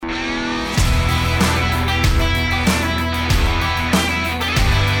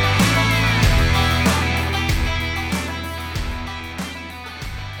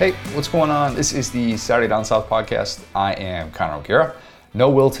Hey, what's going on? This is the Saturday Down South podcast. I am Connor O'Gara. No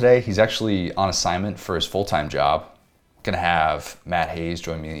Will today. He's actually on assignment for his full-time job. Gonna have Matt Hayes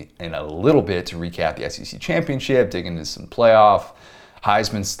join me in a little bit to recap the SEC Championship, dig into some playoff,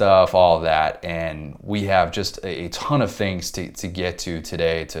 Heisman stuff, all of that. And we have just a ton of things to get to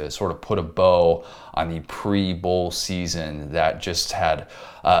today to sort of put a bow on the pre-bowl season that just had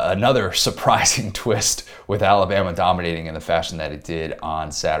another surprising twist with Alabama dominating in the fashion that it did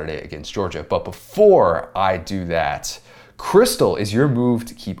on Saturday against Georgia. But before I do that, Krystal is your move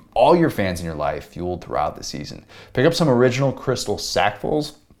to keep all your fans in your life fueled throughout the season. Pick up some original Krystal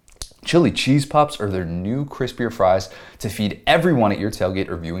sackfuls, chili cheese pups, or their new crispier fries to feed everyone at your tailgate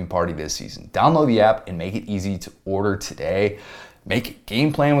or viewing party this season. Download the app and make it easy to order today. Make a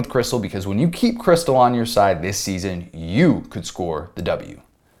game plan with Krystal, because when you keep Krystal on your side this season, you could score the W.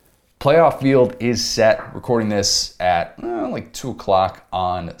 Playoff field is set. Recording this at like 2 o'clock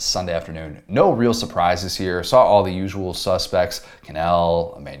on Sunday afternoon. No real surprises here. Saw all the usual suspects.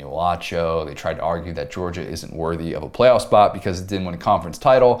 Cannell, Emmanuel Acho. They tried to argue that Georgia isn't worthy of a playoff spot because it didn't win a conference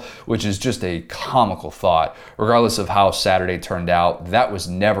title, which is just a comical thought. Regardless of how Saturday turned out, that was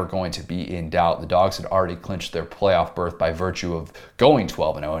never going to be in doubt. The Dogs had already clinched their playoff berth by virtue of going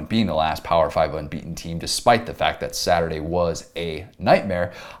 12-0 and being the last Power 5 unbeaten team, despite the fact that Saturday was a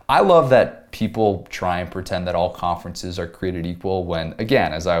nightmare. I love that people try and pretend that all conferences are created equal when,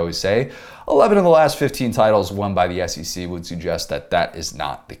 again, as I always say, 11 of the last 15 titles won by the SEC would suggest that that is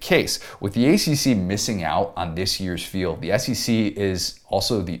not the case. With the ACC missing out on this year's field, the SEC is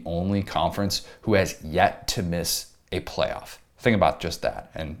also the only conference who has yet to miss a playoff. Think about just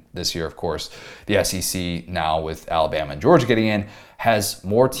that. And this year, of course, the SEC, now with Alabama and Georgia getting in, has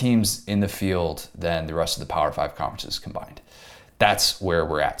more teams in the field than the rest of the Power 5 conferences combined. That's where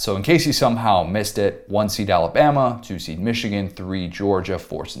we're at. So in case you somehow missed it, 1 seed Alabama, 2 seed Michigan, 3 Georgia,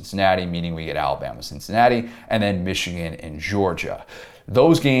 4 Cincinnati, meaning we get Alabama, Cincinnati, and then Michigan and Georgia.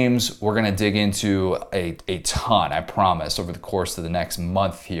 Those games we're going to dig into a ton, I promise, over the course of the next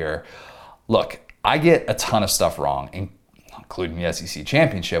month here. Look, I get a ton of stuff wrong, including the SEC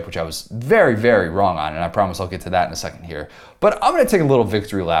Championship, which I was very, very wrong on, and I promise I'll get to that in a second here. But I'm going to take a little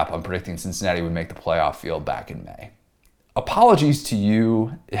victory lap on predicting Cincinnati would make the playoff field back in May. Apologies to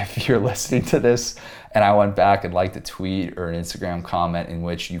you if you're listening to this and I went back and liked a tweet or an Instagram comment in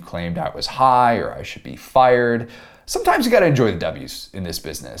which you claimed I was high or I should be fired. Sometimes you got to enjoy the W's in this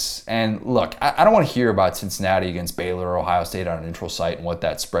business. And look, I don't want to hear about Cincinnati against Baylor or Ohio State on a neutral site and what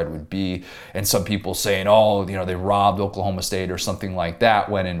that spread would be. And some people saying, they robbed Oklahoma State or something like that.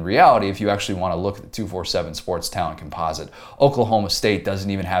 When in reality, if you actually want to look at the 247 Sports Talent Composite, Oklahoma State doesn't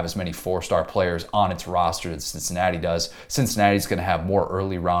even have as many 4-star players on its roster as Cincinnati does. Cincinnati's going to have more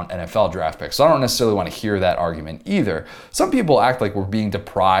early round NFL draft picks. So I don't necessarily want to hear that argument either. Some people act like we're being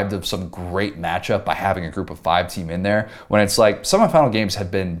deprived of some great matchup by having a group of 5 team in there, when it's like semifinal games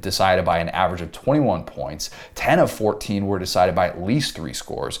have been decided by an average of 21 points. 10 of 14 were decided by at least 3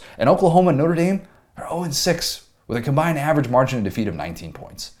 scores. And Oklahoma and Notre Dame are 0-6 with a combined average margin of defeat of 19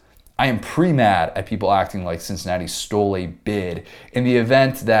 points. I am pre-mad at people acting like Cincinnati stole a bid in the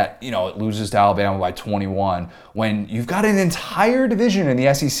event that, it loses to Alabama by 21 when you've got an entire division in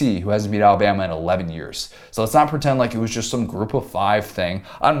the SEC who hasn't beat Alabama in 11 years. So let's not pretend like it was just some group of 5 thing.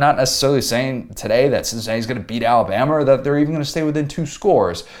 I'm not necessarily saying today that Cincinnati's going to beat Alabama or that they're even going to stay within 2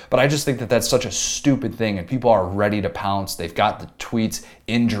 scores, but I just think that that's such a stupid thing and people are ready to pounce. They've got the tweets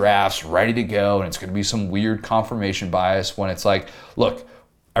in drafts ready to go and it's going to be some weird confirmation bias when it's like, look,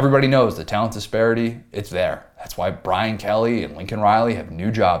 everybody knows the talent disparity, it's there. That's why Brian Kelly and Lincoln Riley have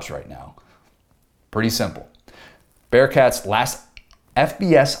new jobs right now. Pretty simple. Bearcats' last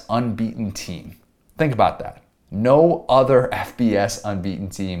FBS unbeaten team. Think about that. No other FBS unbeaten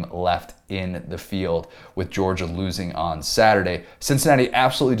team left in the field with Georgia losing on Saturday. Cincinnati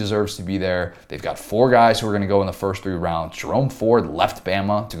absolutely deserves to be there. They've got 4 guys who are going to go in the first 3 rounds. Jerome Ford left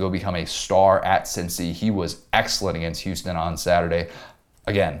Bama to go become a star at Cincy. He was excellent against Houston on Saturday.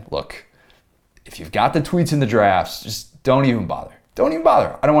 Again, look, if you've got the tweets in the drafts, just don't even bother. Don't even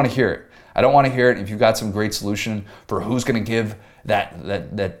bother. I don't want to hear it. I don't want to hear it. If you've got some great solution for who's going to give that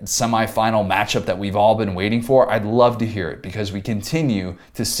semifinal matchup that we've all been waiting for, I'd love to hear it because we continue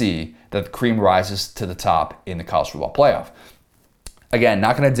to see that the cream rises to the top in the college football playoff. Again,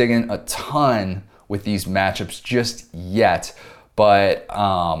 not going to dig in a ton with these matchups just yet, but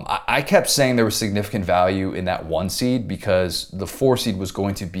I kept saying there was significant value in that 1 seed because the 4 seed was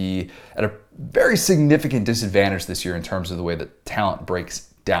going to be at a very significant disadvantage this year in terms of the way that talent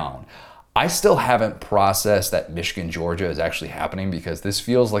breaks down. I still haven't processed that Michigan-Georgia is actually happening because this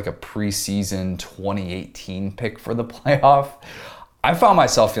feels like a preseason 2018 pick for the playoff. I found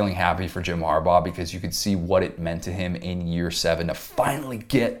myself feeling happy for Jim Harbaugh because you could see what it meant to him in year 7 to finally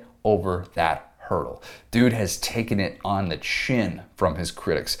get over that hurdle. Dude has taken it on the chin from his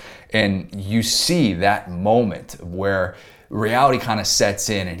critics. And you see that moment where reality kind of sets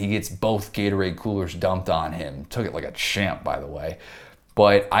in and he gets both Gatorade coolers dumped on him. Took it like a champ, by the way.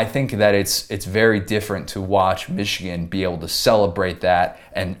 But I think that it's very different to watch Michigan be able to celebrate that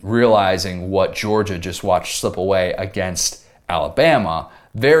and realizing what Georgia just watched slip away against Alabama.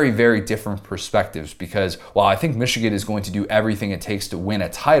 Very, very different perspectives, because while I think Michigan is going to do everything it takes to win a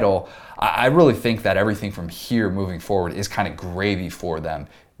title, I really think that everything from here moving forward is kind of gravy for them.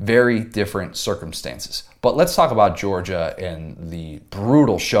 Very different circumstances. But let's talk about Georgia and the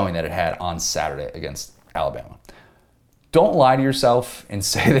brutal showing that it had on Saturday against Alabama. Don't lie to yourself and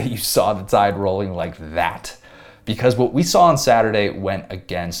say that you saw the tide rolling like that, because what we saw on Saturday went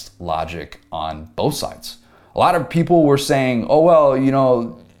against logic on both sides. A lot of people were saying, oh, well, you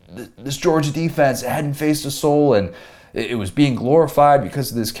know, this Georgia defense hadn't faced a soul and it was being glorified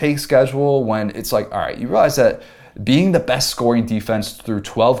because of this cake schedule, when it's like, all right, you realize that being the best scoring defense through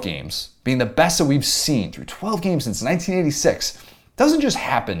 12 games, being the best that we've seen through 12 games since 1986, doesn't just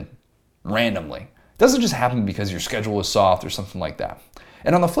happen randomly. It doesn't just happen because your schedule is soft or something like that.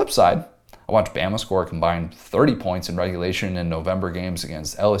 And on the flip side, I watched Bama score a combined 30 points in regulation in November games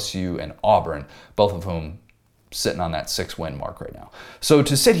against LSU and Auburn, both of whom sitting on that 6-win mark right now. So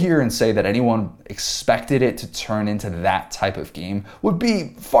to sit here and say that anyone expected it to turn into that type of game would be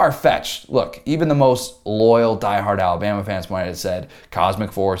far-fetched. Look, even the most loyal, diehard Alabama fans might have said,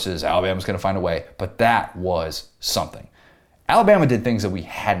 cosmic forces, Alabama's going to find a way, but that was something. Alabama did things that we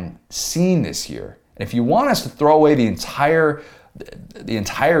hadn't seen this year. And if you want us to throw away the entire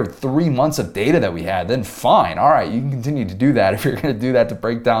 3 months of data that we had, then fine. All right, you can continue to do that if you're going to do that to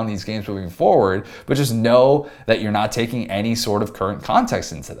break down these games moving forward, but just know that you're not taking any sort of current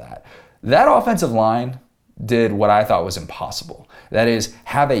context into that. That offensive line did what I thought was impossible. That is,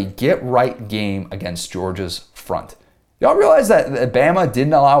 have a get-right game against Georgia's front. Y'all realize that Bama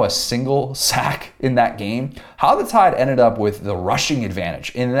didn't allow a single sack in that game? How the Tide ended up with the rushing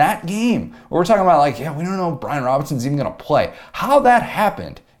advantage in that game, where we're talking about like, yeah, we don't know if Brian Robinson's even going to play. How that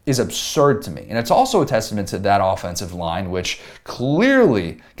happened is absurd to me. And it's also a testament to that offensive line, which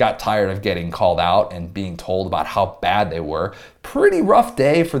clearly got tired of getting called out and being told about how bad they were. Pretty rough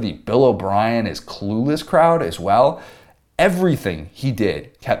day for the Bill O'Brien is clueless crowd as well. Everything he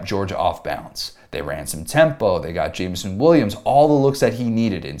did kept Georgia off balance. They ran some tempo, they got Jameson Williams all the looks that he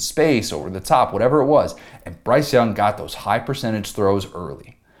needed in space, over the top, whatever it was. And Bryce Young got those high percentage throws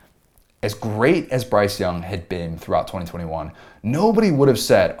early. As great as Bryce Young had been throughout 2021, nobody would have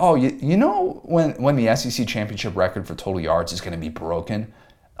said, oh, you know when the SEC championship record for total yards is going to be broken?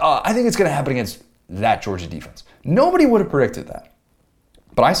 I think it's going to happen against that Georgia defense. Nobody would have predicted that.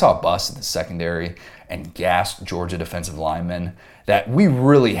 But I saw a bust in the secondary and gassed Georgia defensive linemen that we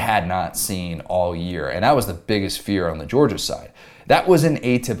really had not seen all year. And that was the biggest fear on the Georgia side. That was an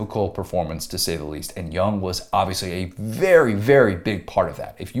atypical performance, to say the least. And Young was obviously a very, very big part of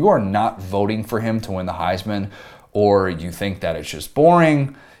that. If you are not voting for him to win the Heisman, or you think that it's just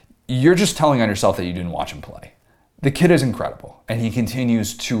boring, you're just telling on yourself that you didn't watch him play. The kid is incredible, and he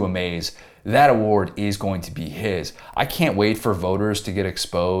continues to amaze. That award is going to be his. I can't wait for voters to get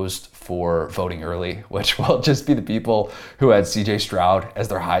exposed for voting early, which will just be the people who had CJ Stroud as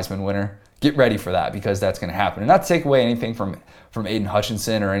their Heisman winner. Get ready for that, because that's going to happen. And not to take away anything from Aiden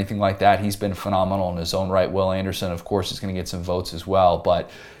Hutchinson or anything like that. He's been phenomenal in his own right. Will Anderson, of course, is going to get some votes as well. But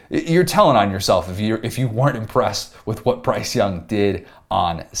you're telling on yourself if you weren't impressed with what Bryce Young did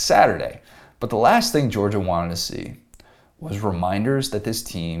on Saturday. But the last thing Georgia wanted to see was reminders that this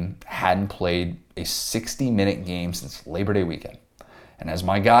team hadn't played a 60-minute game since Labor Day weekend. And as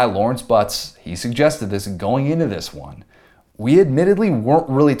my guy Lawrence Butts, he suggested this going into this one, we admittedly weren't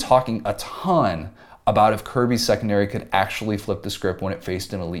really talking a ton about if Kirby's secondary could actually flip the script when it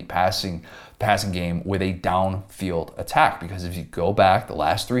faced an elite passing game with a downfield attack. Because if you go back the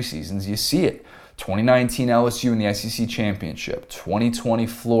last 3 seasons, you see it. 2019 LSU in the SEC Championship, 2020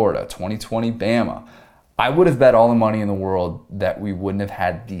 Florida, 2020 Bama. I would have bet all the money in the world that we wouldn't have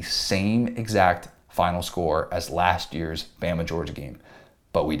had the same exact final score as last year's Bama-Georgia game,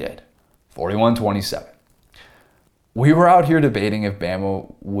 but we did. 41-27. We were out here debating if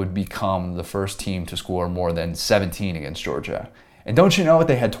Bama would become the first team to score more than 17 against Georgia. And don't you know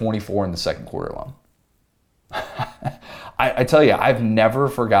they had 24 in the second quarter alone? I tell you, I've never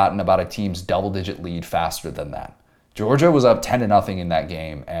forgotten about a team's double-digit lead faster than that. Georgia was up 10-0 in that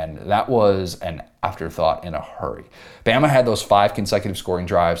game, and that was an afterthought in a hurry. Bama had those 5 consecutive scoring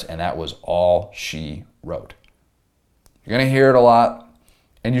drives, and that was all she wrote. You're going to hear it a lot,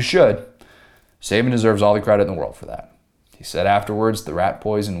 and you should. Saban deserves all the credit in the world for that. He said afterwards the rat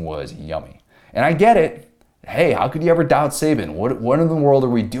poison was yummy. And I get it. Hey, how could you ever doubt Saban? What in the world are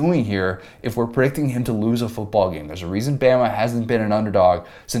we doing here if we're predicting him to lose a football game? There's a reason Bama hasn't been an underdog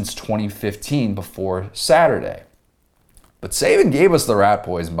since 2015 before Saturday. But Saban gave us the rat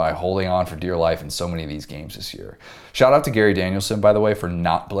poison by holding on for dear life in so many of these games this year. Shout out to Gary Danielson, by the way, for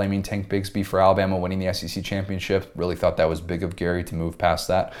not blaming Tank Bigsby for Alabama winning the SEC championship. Really thought that was big of Gary to move past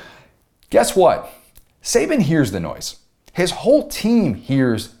that. Guess what? Saban hears the noise. His whole team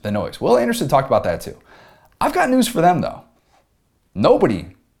hears the noise. Will Anderson talked about that too. I've got news for them though.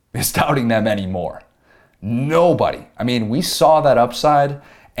 Nobody is doubting them anymore. Nobody. I mean, we saw that upside,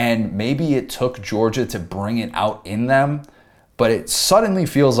 and maybe it took Georgia to bring it out in them, but it suddenly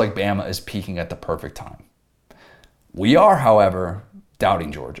feels like Bama is peaking at the perfect time. We are, however,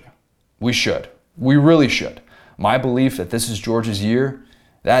 doubting Georgia. We should. We really should. My belief that this is Georgia's year,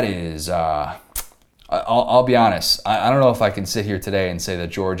 that is, I'll be honest. I don't know if I can sit here today and say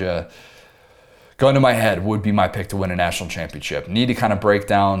that Georgia, gun to my head, would be my pick to win a national championship. Need to kind of break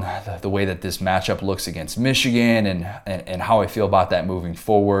down the way that this matchup looks against Michigan and how I feel about that moving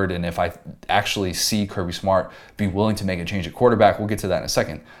forward, and if I actually see Kirby Smart be willing to make a change at quarterback. We'll get to that in a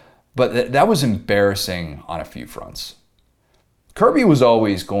second. But that was embarrassing on a few fronts. Kirby was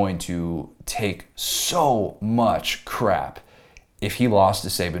always going to take so much crap if he lost to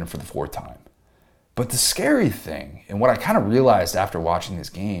Saban for the fourth time. But the scary thing, and what I kind of realized after watching this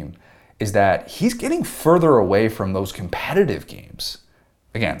game, is that he's getting further away from those competitive games.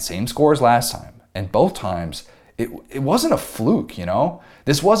 Again, same score as last time. And both times, it wasn't a fluke, you know?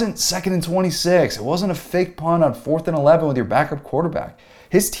 This wasn't 2nd and 26. It wasn't a fake punt on 4th and 11 with your backup quarterback.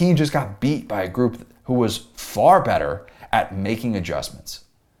 His team just got beat by a group who was far better at making adjustments.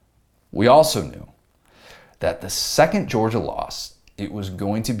 We also knew that the second Georgia lost, it was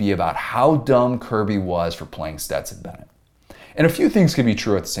going to be about how dumb Kirby was for playing Stetson Bennett. And a few things can be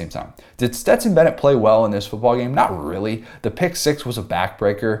true at the same time. Did Stetson Bennett play well in this football game? Not really. The pick six was a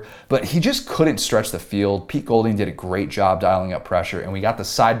backbreaker, but he just couldn't stretch the field. Pete Golding did a great job dialing up pressure, and we got the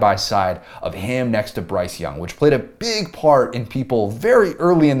side-by-side of him next to Bryce Young, which played a big part in people very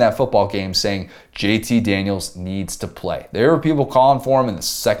early in that football game saying JT Daniels needs to play. There were people calling for him in the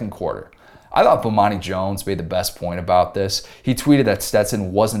second quarter. I thought Bomani Jones made the best point about this. He tweeted that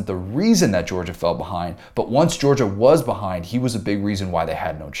Stetson wasn't the reason that Georgia fell behind, but once Georgia was behind, he was a big reason why they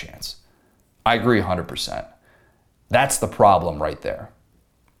had no chance. I agree 100%. That's the problem right there.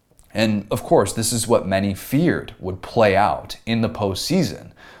 And of course, this is what many feared would play out in the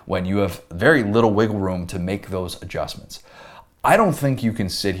postseason when you have very little wiggle room to make those adjustments. I don't think you can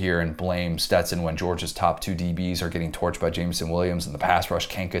sit here and blame Stetson when Georgia's top two DBs are getting torched by Jameson Williams and the pass rush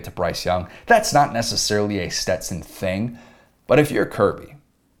can't get to Bryce Young. That's not necessarily a Stetson thing. But if you're Kirby,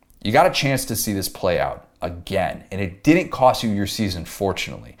 you got a chance to see this play out again, and it didn't cost you your season,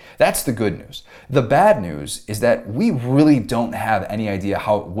 fortunately. That's the good news. The bad news is that we really don't have any idea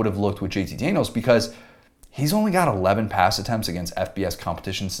how it would have looked with JT Daniels because he's only got 11 pass attempts against FBS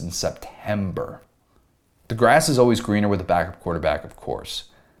competition since September. The grass is always greener with a backup quarterback, of course.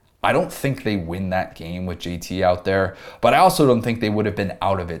 I don't think they win that game with JT out there, but I also don't think they would have been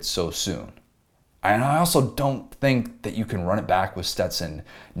out of it so soon. And I also don't think that you can run it back with Stetson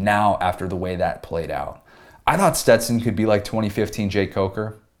now after the way that played out. I thought Stetson could be like 2015 Jay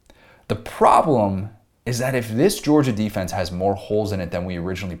Coker. The problem is that if this Georgia defense has more holes in it than we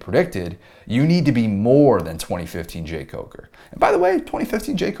originally predicted, you need to be more than 2015 Jay Coker. And by the way,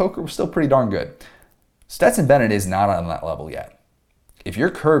 2015 Jay Coker was still pretty darn good. Stetson Bennett is not on that level yet. If you're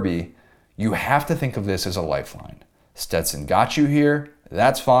Kirby, you have to think of this as a lifeline. Stetson got you here,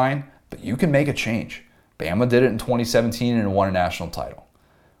 that's fine, but you can make a change. Bama did it in 2017 and won a national title.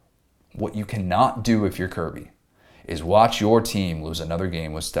 What you cannot do if you're Kirby is watch your team lose another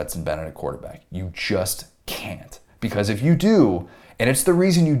game with Stetson Bennett at quarterback. You just can't. Because if you do, and it's the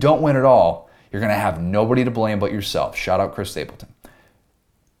reason you don't win at all, you're going to have nobody to blame but yourself. Shout out Chris Stapleton.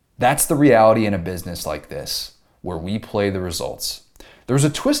 That's the reality in a business like this, where we play the results. There was a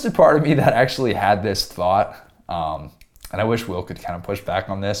twisted part of me that actually had this thought, and I wish Will could kind of push back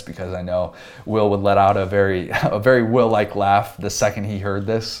on this because I know Will would let out a very Will-like laugh the second he heard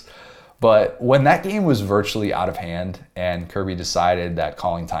this. But when that game was virtually out of hand and Kirby decided that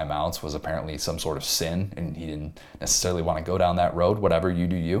calling timeouts was apparently some sort of sin and he didn't necessarily want to go down that road, whatever, you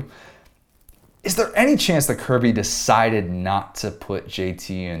do you. Is there any chance that Kirby decided not to put JT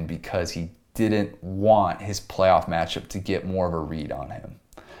in because he didn't want his playoff matchup to get more of a read on him?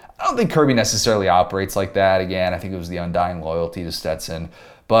 I don't think Kirby necessarily operates like that. Again, I think it was the undying loyalty to Stetson.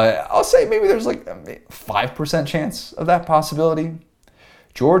 but I'll say maybe there's like a 5% chance of that possibility.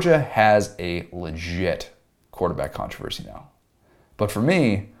 Georgia has a legit quarterback controversy now. But for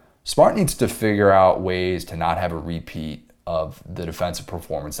me, Smart needs to figure out ways to not have a repeat of the defensive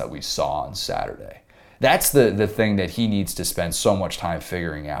performance that we saw on Saturday. That's the thing that he needs to spend so much time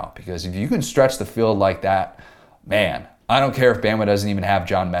figuring out, because if you can stretch the field like that, man, I don't care if Bama doesn't even have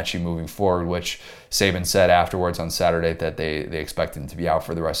John Mechie moving forward, which Saban said afterwards on Saturday that they expect him to be out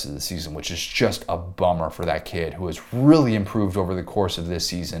for the rest of the season, which is just a bummer for that kid who has really improved over the course of this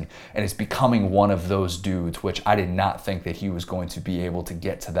season and is becoming one of those dudes, which I did not think that he was going to be able to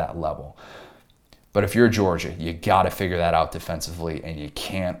get to that level. But if you're Georgia, you got to figure that out defensively, and you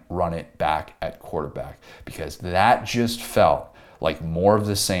can't run it back at quarterback, because that just felt like more of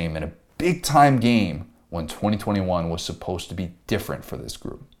the same in a big-time game when 2021 was supposed to be different for this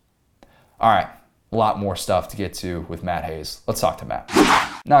group. All right, a lot more stuff to get to with Matt Hayes. Let's talk to Matt.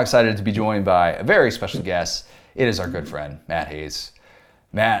 Now excited to be joined by a very special guest. It is our good friend, Matt Hayes.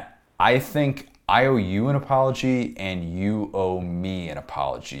 Matt, I think I owe you an apology and you owe me an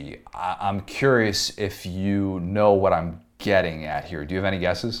apology. I'm curious if you know what I'm getting at here. Do you have any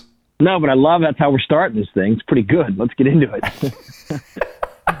guesses? No, but I love that's how we're starting this thing. It's pretty good. Let's get into it.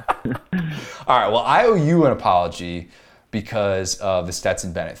 All right, well, I owe you an apology because of the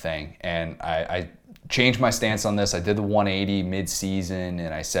Stetson Bennett thing. And I changed my stance on this. I did the 180 mid-season,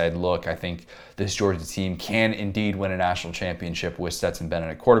 and I said, look, I think this Georgia team can indeed win a national championship with Stetson Bennett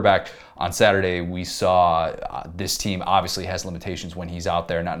at quarterback. On Saturday, we saw this team obviously has limitations when he's out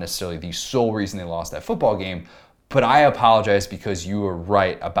there, not necessarily the sole reason they lost that football game. But I apologize because you were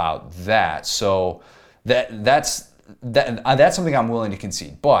right about that. So that's something I'm willing to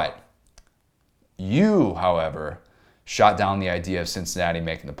concede. But you, however, shot down the idea of Cincinnati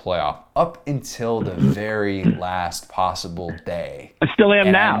making the playoff up until the very last possible day. I still am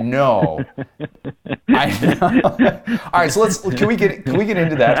and now. I know. All right, so can we get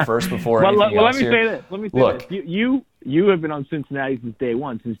into that first before anything else here? Let me say this. You have been on Cincinnati since day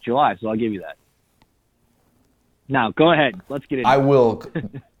one, since July, so I'll give you that. Now, go ahead. Let's get into it. I will.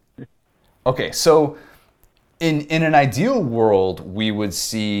 Okay, so in an ideal world, we would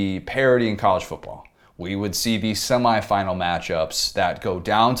see parity in college football. We would see these semifinal matchups that go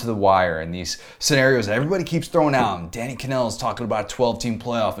down to the wire, and these scenarios that everybody keeps throwing out. And Danny Kanell's talking about a 12-team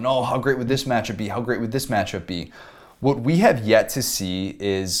playoff, and how great would this matchup be? How great would this matchup be? What we have yet to see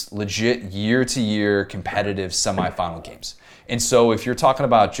is legit year-to-year competitive semifinal games. And so if you're talking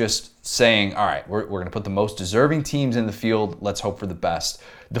about just saying, all right, we're going to put the most deserving teams in the field, let's hope for the best.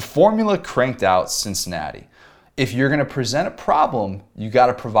 The formula cranked out Cincinnati. If you're going to present a problem, you got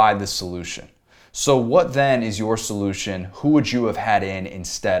to provide the solution. So what then is your solution? Who would you have had in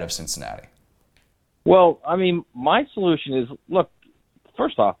instead of Cincinnati? Well, I mean, my solution is, look,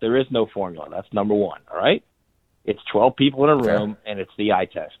 first off, there is no formula. That's number one, all right? It's 12 people in a room, and it's the eye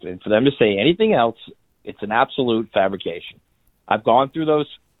test. And for them to say anything else, it's an absolute fabrication. I've gone through those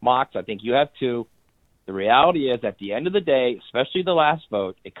mocks. I think you have too. The reality is, at the end of the day, especially the last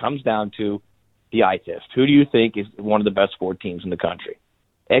vote, it comes down to the eye test. Who do you think is one of the best 4 teams in the country?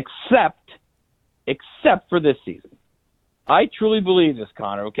 Except for this season. I truly believe this,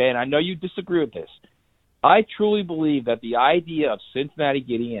 Connor, okay? And I know you disagree with this. I truly believe that the idea of Cincinnati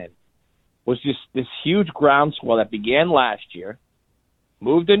getting in was just this huge groundswell that began last year,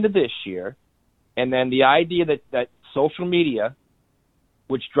 moved into this year, and then the idea that social media,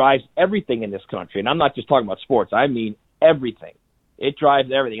 which drives everything in this country, and I'm not just talking about sports, I mean everything. It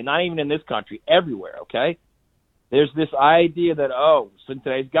drives everything, and not even in this country, everywhere, okay? There's this idea that,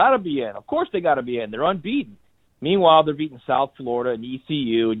 Cincinnati's got to be in. Of course they got to be in. They're unbeaten. Meanwhile, they're beating South Florida and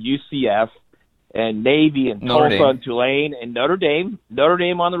ECU and UCF and Navy and Tulsa and Tulane and Notre Dame. Notre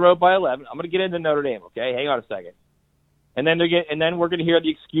Dame on the road by 11. I'm going to get into Notre Dame, okay? Hang on a second. And then we're going to hear the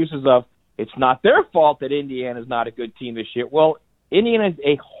excuses of it's not their fault that Indiana's not a good team this year. Well, Indiana is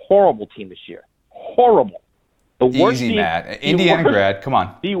a horrible team this year. Horrible. Easy, Matt. Indiana grad. Come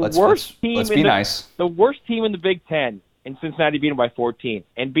on. Let's be nice. The worst team in the Big Ten, and Cincinnati beat them by 14,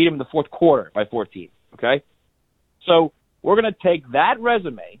 and beat them in the fourth quarter by 14. Okay? So we're going to take that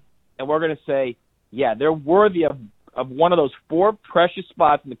resume, and we're going to say, yeah, they're worthy of one of those 4 precious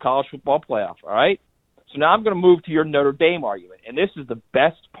spots in the college football playoff. All right? So now I'm going to move to your Notre Dame argument, and this is the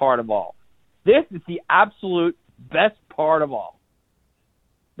best part of all. This is the absolute best part of all.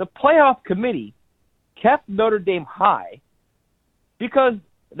 The playoff committee kept Notre Dame high because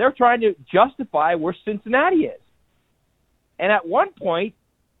they're trying to justify where Cincinnati is. And at one point,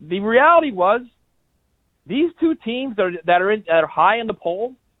 the reality was these 2 teams that are high in the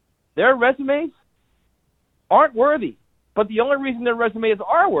poll, their resumes aren't worthy But the only reason their resume is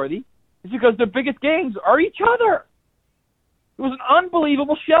R-worthy is because their biggest games are each other. It was an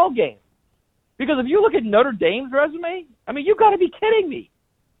unbelievable shell game. Because if you look at Notre Dame's resume, I mean, you got to be kidding me.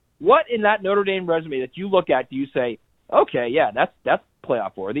 What in that Notre Dame resume that you look at do you say, okay, yeah, that's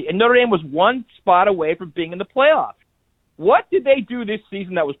playoff worthy? And Notre Dame was one spot away from being in the playoffs. What did they do this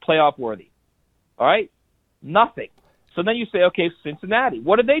season that was playoff worthy? All right? Nothing. So then you say, okay, Cincinnati.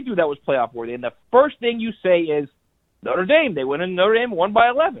 What did they do that was playoff worthy? And the first thing you say is Notre Dame. They went in Notre Dame, won by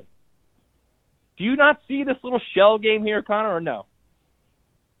 11. Do you not see this little shell game here, Connor, or no?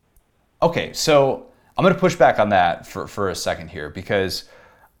 Okay, so I'm going to push back on that for a second here, because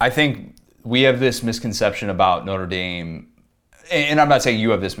I think we have this misconception about Notre Dame, and I'm not saying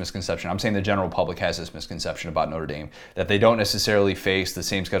you have this misconception, I'm saying the general public has this misconception about Notre Dame, that they don't necessarily face the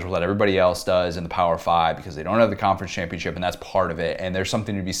same schedule that everybody else does in the Power Five because they don't have the conference championship, and that's part of it. And there's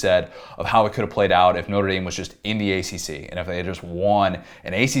something to be said of how it could have played out if Notre Dame was just in the ACC, and if they had just won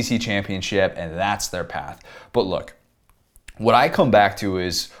an ACC championship, and that's their path. But look, what I come back to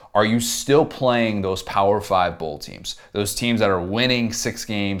is, are you still playing those Power 5 bowl teams? Those teams that are winning 6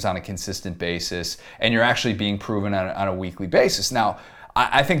 games on a consistent basis, and you're actually being proven on a weekly basis. Now,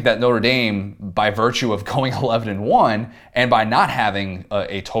 I think that Notre Dame, by virtue of going 11-1 and by not having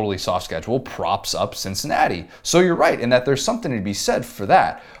a totally soft schedule, props up Cincinnati. So you're right in that there's something to be said for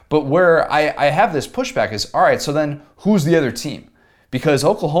that. But where I have this pushback is, all right, so then who's the other team? Because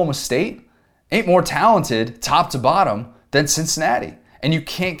Oklahoma State ain't more talented top to bottom than Cincinnati. And you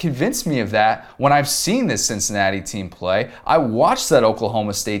can't convince me of that when I've seen this Cincinnati team play. I watched that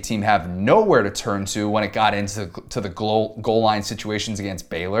Oklahoma State team have nowhere to turn to when it got into the goal line situations against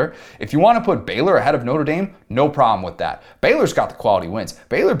Baylor. If you want to put Baylor ahead of Notre Dame, no problem with that. Baylor's got the quality wins.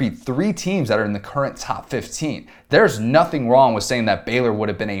 Baylor beat 3 teams that are in the current top 15. There's nothing wrong with saying that Baylor would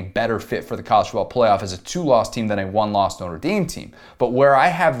have been a better fit for the college football playoff as a 2-loss team than a 1-loss Notre Dame team. But where I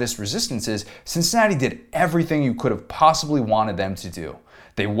have this resistance is Cincinnati did everything you could have possibly wanted them to do.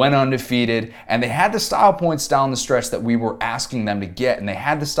 They went undefeated, and they had the style points down the stretch that we were asking them to get, and they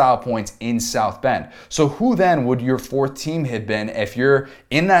had the style points in South Bend. So who then would your 4th team have been if you're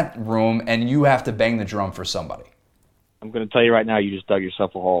in that room and you have to bang the drum for somebody? I'm going to tell you right now, you just dug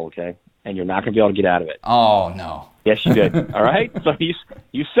yourself a hole, okay? And you're not going to be able to get out of it. Oh, no. Yes, you did. All right? So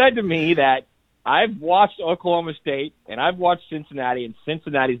you said to me that I've watched Oklahoma State, and I've watched Cincinnati, and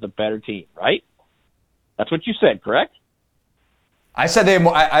Cincinnati's the better team, right? That's what you said, correct? I said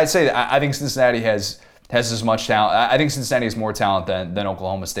I think Cincinnati has as much talent. I think Cincinnati has more talent than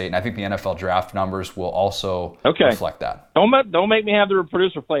Oklahoma State, and I think the NFL draft numbers will also reflect that. Don't make me have the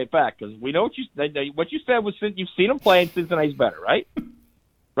producer play it back, because we know what you said was you've seen them play, and Cincinnati's better, right?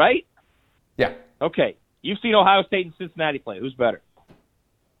 Right? Yeah. Okay. You've seen Ohio State and Cincinnati play. Who's better?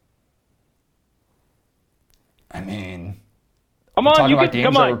 I mean, come on, you can do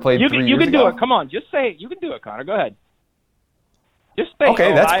ago? it. Come on, just say it. You can do it, Connor. Go ahead. Just say okay,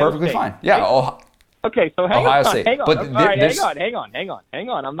 Ohio that's perfectly State. fine. Yeah. Okay, so hang Ohio on. State. Hang on. But all right, hang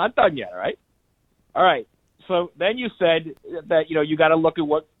on. I'm not done yet. All right. All right. So then you said that you got to look at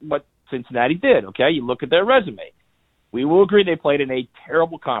what Cincinnati did. Okay, you look at their resume. We will agree they played in a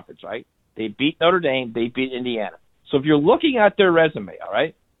terrible conference, right? They beat Notre Dame. They beat Indiana. So if you're looking at their resume, all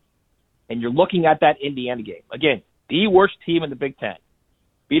right, and you're looking at that Indiana game, again, the worst team in the Big Ten,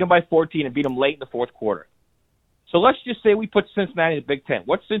 beat them by 14 and beat them late in the 4th quarter. So let's just say we put Cincinnati in the Big Ten.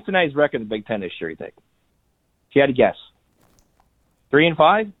 What's Cincinnati's record in the Big Ten this year, you think? If you had to guess.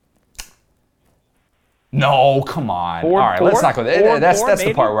 3-5? No, come on. 4-4? All right, let's not go there. That's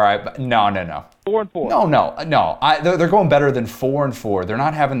maybe? the part where No. 4-4. No. They're going better than 4-4. They're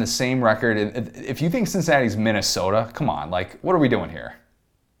not having the same record. If you think Cincinnati's Minnesota, come on. Like, what are we doing here?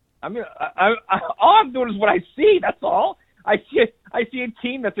 I mean, all I'm doing is what I see. That's all. I see a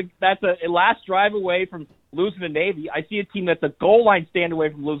team that's a last drive away from losing to Navy. I see a team that's a goal line stand away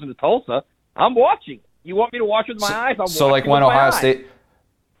from losing to Tulsa. I'm watching. You want me to watch with my eyes? I'm so watching like when with my Ohio eyes. State.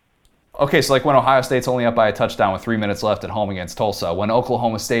 Okay, so like when Ohio State's only up by a touchdown with 3 minutes left at home against Tulsa, when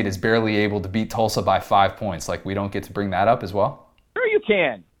Oklahoma State is barely able to beat Tulsa by 5 points, like we don't get to bring that up as well? Sure you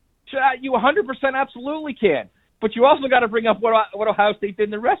can. You 100% absolutely can. But you also got to bring up what Ohio State did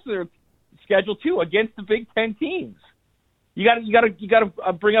in the rest of their schedule too against the Big Ten teams. You got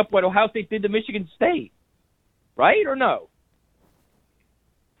to bring up what Ohio State did to Michigan State, right or no?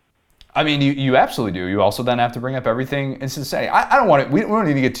 I mean, you absolutely do. You also then have to bring up everything in Cincinnati. I don't want it. We don't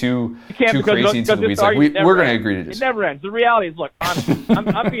need to get too crazy into the weeds. Like we're going to agree to this. It never ends. The reality is, look, honestly,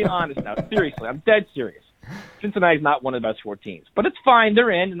 I'm being honest now. Seriously, I'm dead serious. Cincinnati's not one of the best 4 teams, but it's fine.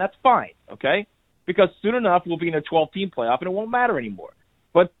 They're in, and that's fine. Okay, because soon enough we'll be in a 12-team playoff, and it won't matter anymore.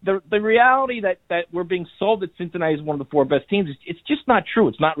 But the reality that we're being sold that Cincinnati is one of the 4 best teams, it's just not true.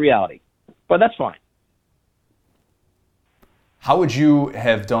 It's not reality. But that's fine. How would you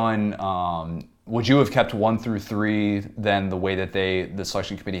have done? Would you have kept 1 through 3 then the way that the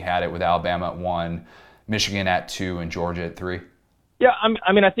selection committee had it, with Alabama at 1, Michigan at 2, and Georgia at 3? Yeah,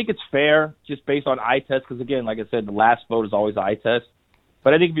 I mean, I think it's fair just based on eye test because, again, like I said, the last vote is always eye test.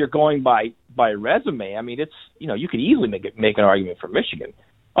 But I think if you're going by resume, I mean, it's, you could easily make an argument for Michigan.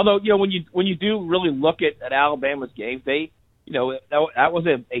 Although, when you do really look at Alabama's games, that was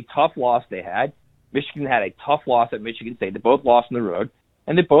a tough loss they had. Michigan had a tough loss at Michigan State. They both lost on the road,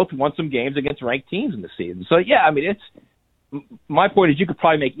 and they both won some games against ranked teams in the season. So, yeah, I mean, my point is you could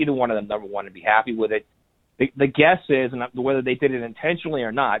probably make either one of them number 1 and be happy with it. The guess is, and whether they did it intentionally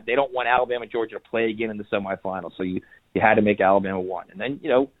or not, they don't want Alabama and Georgia to play again in the semifinals. So you had to make Alabama 1. And then,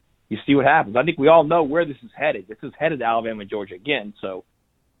 you see what happens. I think we all know where this is headed. This is headed to Alabama and Georgia again, so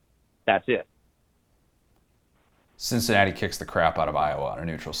that's it. Cincinnati kicks the crap out of Iowa on a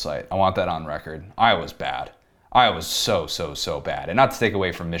neutral site. I want that on record. Iowa's bad. Iowa's so bad. And not to take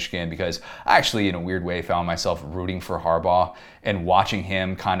away from Michigan, because I actually, in a weird way, found myself rooting for Harbaugh and watching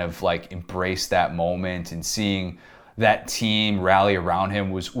him kind of like embrace that moment and seeing that team rally around him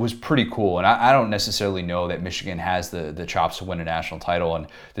was pretty cool. And I don't necessarily know that Michigan has the chops to win a national title, and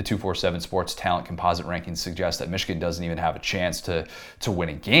the 247 Sports Talent Composite rankings suggest that Michigan doesn't even have a chance to win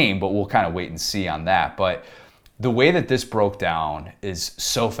a game, but we'll kind of wait and see on that. But the way that this broke down is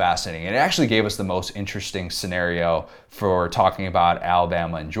so fascinating. It actually gave us the most interesting scenario for talking about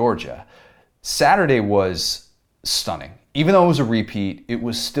Alabama and Georgia. Saturday was stunning. Even though it was a repeat, it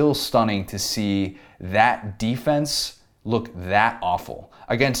was still stunning to see that defense look that awful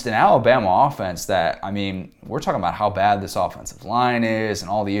against an Alabama offense that, I mean, we're talking about how bad this offensive line is and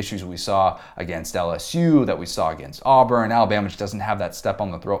all the issues we saw against LSU, that we saw against Auburn. Alabama just doesn't have that step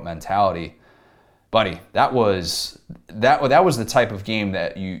on the throat mentality. Buddy, that was the type of game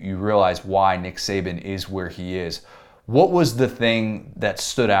that you realize why Nick Saban is where he is. What was the thing that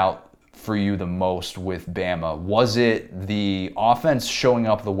stood out for you the most with Bama? Was it the offense showing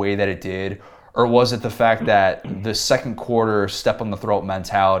up the way that it did, or was it the fact that the second quarter step on the throat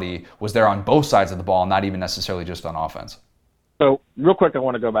mentality was there on both sides of the ball, not even necessarily just on offense? So real quick, I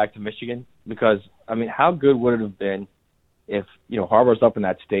want to go back to Michigan because, I mean, how good would it have been if, Harbaugh's up in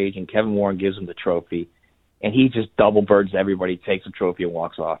that stage and Kevin Warren gives him the trophy and he just double birds everybody, takes the trophy and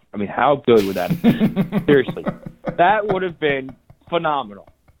walks off? I mean, how good would that have been? Seriously. That would have been phenomenal.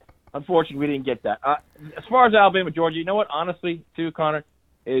 Unfortunately, we didn't get that. As far as Alabama, Georgia, you know what, honestly, too, Connor,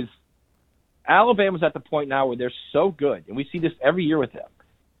 is Alabama's at the point now where they're so good, and we see this every year with them.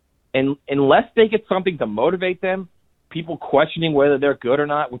 And unless they get something to motivate them, people questioning whether they're good or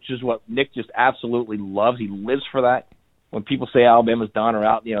not, which is what Nick just absolutely loves. He lives for that. When people say Alabama's done or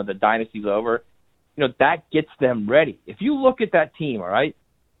out, the dynasty's over, that gets them ready. If you look at that team, all right,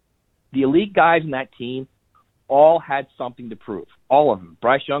 the elite guys in that team all had something to prove. All of them.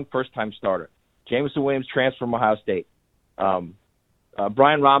 Bryce Young, first-time starter. Jameson Williams, transfer from Ohio State.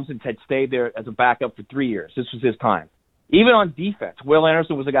 Brian Robinson had stayed there as a backup for 3 years. This was his time. Even on defense, Will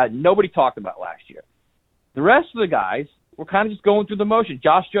Anderson was a guy nobody talked about last year. The rest of the guys were kind of just going through the motion.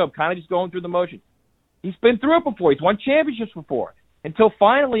 Josh Jobe kind of just going through the motion. He's been through it before. He's won championships before. Until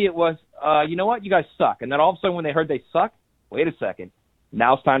finally it was, you know what, you guys suck. And then all of a sudden when they heard they suck, wait a second,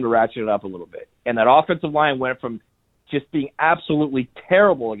 now it's time to ratchet it up a little bit. And that offensive line went from just being absolutely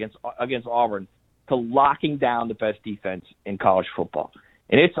terrible against Auburn to locking down the best defense in college football.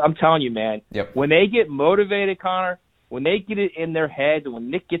 And I'm telling you, man, yep. When they get motivated, Connor, when they get it in their heads, and when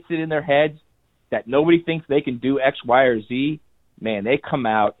Nick gets it in their heads that nobody thinks they can do X, Y, or Z, man, they come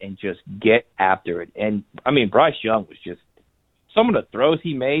out and just get after it. And, I mean, Bryce Young was just some of the throws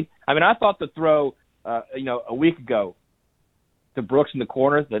he made. I mean, I thought the throw, a week ago to Brooks in the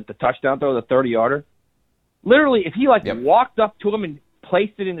corner, the touchdown throw, the 30-yarder, literally, if he, walked up to him and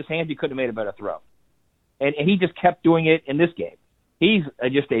placed it in his hands, he couldn't have made a better throw. And he just kept doing it in this game. He's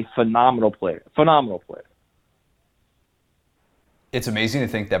just a phenomenal player. It's amazing to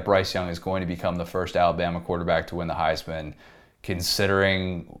think that Bryce Young is going to become the first Alabama quarterback to win the Heisman,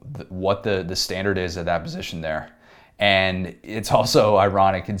 considering what the standard is at that position there. And it's also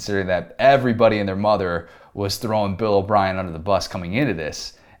ironic considering that everybody and their mother was throwing Bill O'Brien under the bus coming into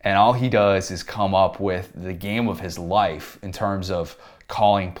this. And all he does is come up with the game of his life in terms of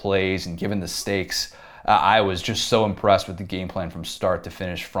calling plays and giving the stakes. I was just so impressed with the game plan from start to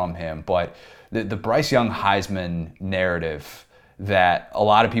finish from him. But the Bryce Young Heisman narrative that a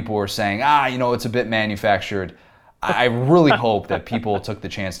lot of people were saying, it's a bit manufactured. I really hope that people took the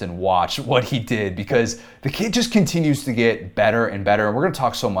chance and watched what he did, because the kid just continues to get better and better. And we're going to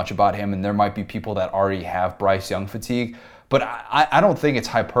talk so much about him, and there might be people that already have Bryce Young fatigue. But I don't think it's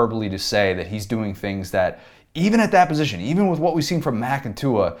hyperbole to say that he's doing things that, even at that position, even with what we've seen from Mac and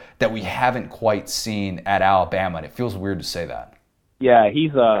Tua, that we haven't quite seen at Alabama. And it feels weird to say that. Yeah,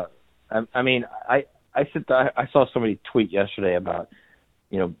 he's I saw somebody tweet yesterday about,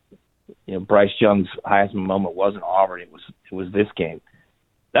 Bryce Young's Heisman moment wasn't Auburn. It was this game.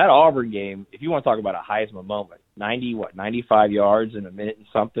 That Auburn game, if you want to talk about a Heisman moment, 95 yards in a minute and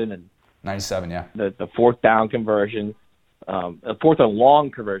something, and 97, yeah. The fourth down conversion, a fourth and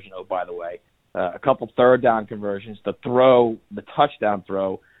long conversion. Oh, by the way, a couple third down conversions, the touchdown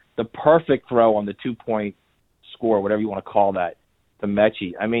throw, the perfect throw on the 2-point score, whatever you want to call that, to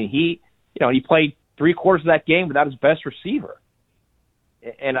Mechie. I mean, he played 3/4 of that game without his best receiver.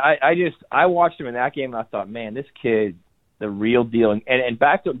 And I watched him in that game, and I thought, man, this kid, the real deal. And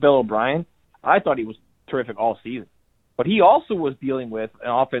back to Bill O'Brien, I thought he was terrific all season. But he also was dealing with an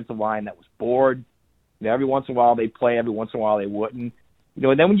offensive line that was bored. Every once in a while they'd play, every once in a while they wouldn't.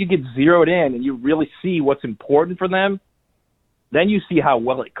 And then when you get zeroed in and you really see what's important for them, then you see how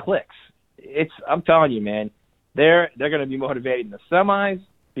well it clicks. I'm telling you, man, they're going to be motivated in the semis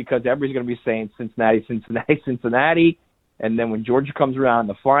because everybody's going to be saying Cincinnati, Cincinnati, Cincinnati. And then when Georgia comes around in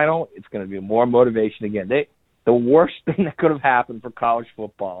the final, it's going to be more motivation again. The worst thing that could have happened for college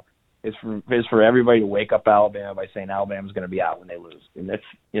football is for everybody to wake up Alabama by saying Alabama's going to be out when they lose. And that's,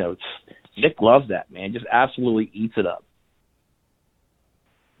 Nick loves that, man. Just absolutely eats it up.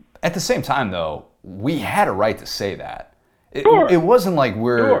 At the same time, though, we had a right to say that. Sure. It wasn't like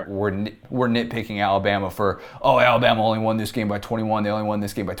we're nitpicking Alabama for, Alabama only won this game by 21, they only won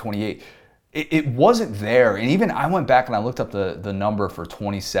this game by 28. It wasn't there. And even I went back and I looked up the number for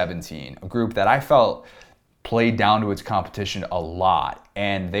 2017, a group that I felt played down to its competition a lot.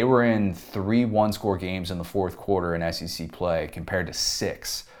 And they were in 3 one-score games in the fourth quarter in SEC play compared to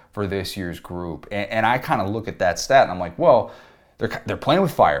 6 for this year's group. And I kind of look at that stat and I'm like, well, they're playing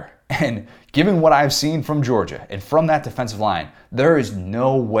with fire. And given what I've seen from Georgia and from that defensive line, there is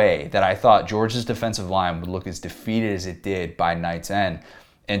no way that I thought Georgia's defensive line would look as defeated as it did by night's end.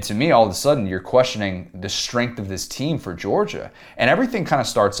 And to me, all of a sudden, you're questioning the strength of this team for Georgia. And everything kind of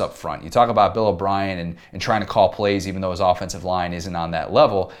starts up front. You talk about Bill O'Brien and trying to call plays even though his offensive line isn't on that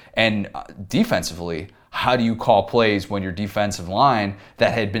level. And defensively, how do you call plays when your defensive line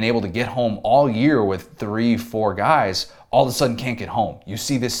that had been able to get home all year with 3-4 guys all of a sudden can't get home? You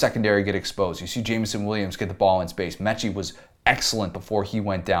see this secondary get exposed. You see Jameson Williams get the ball in space. Mechie was excellent before he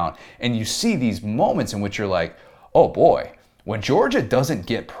went down. And you see these moments in which you're like, oh boy, when Georgia doesn't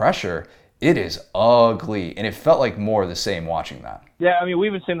get pressure, it is ugly. And it felt like more of the same watching that. Yeah, I mean,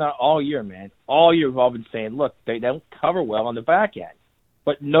 we've been saying that all year, man. All year we've all been saying, look, they don't cover well on the back end.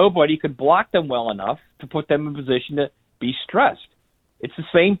 But nobody could block them well enough to put them in position to be stressed. It's the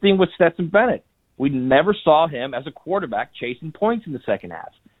same thing with Stetson Bennett. We never saw him as a quarterback chasing points in the second half.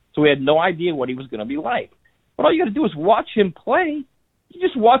 So we had no idea what he was going to be like. But all you got to do is watch him play. You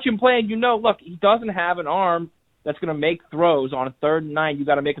just watch him play and look, he doesn't have an arm that's going to make throws on a 3rd and 9. You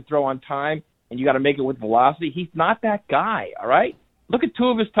got to make a throw on time, and you got to make it with velocity. He's not that guy, all right? Look at 2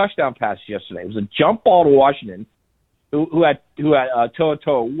 of his touchdown passes yesterday. It was a jump ball to Washington, who had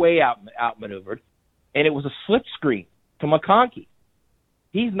Toa way outmaneuvered, and it was a slip screen to McConkey.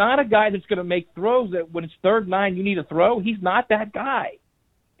 He's not a guy that's going to make throws that when it's 3rd and 9 you need a throw. He's not that guy,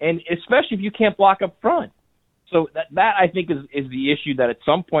 and especially if you can't block up front. So that I think is the issue that at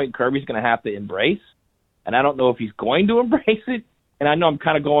some point Kirby's going to have to embrace. And I don't know if he's going to embrace it. And I know I'm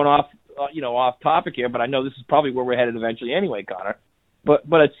kind of going off topic here, but I know this is probably where we're headed eventually anyway, Connor.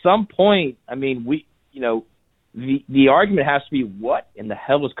 But at some point, I mean, the argument has to be, what in the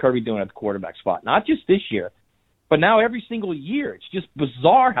hell is Kirby doing at the quarterback spot? Not just this year, but now every single year. It's just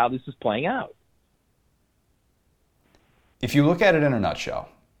bizarre how this is playing out. If you look at it in a nutshell,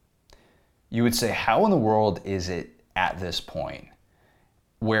 you would say, how in the world is it at this point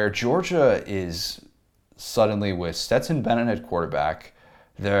where Georgia is suddenly with Stetson Bennett at quarterback,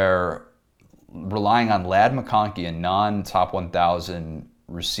 they're relying on Ladd McConkey, a non-top 1,000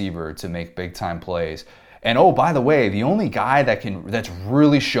 receiver, to make big-time plays. And oh, by the way, the only guy that's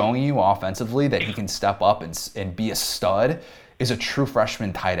really showing you offensively that he can step up and be a stud is a true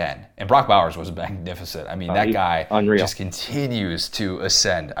freshman tight end. And Brock Bowers was magnificent. I mean, that guy just continues to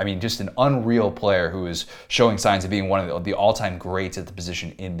ascend. I mean, just an unreal player who is showing signs of being one of the all-time greats at the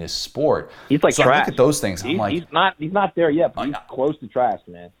position in this sport. He's like so trash. I look at those things. I'm like, he's not there yet, but he's close to trash,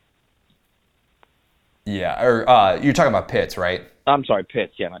 man. Yeah, or you're talking about Pitts, right? I'm sorry,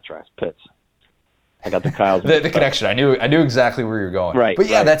 Pitts. Yeah, not trash. Pitts. I got the Kyle's the connection. I knew exactly where you're going. Right. But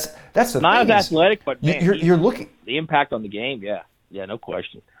yeah, right. that's the not thing. as athletic, but man, you're looking the impact on the game. Yeah, no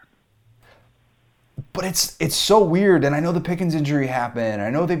question. But it's so weird, and I know the Pickens injury happened. I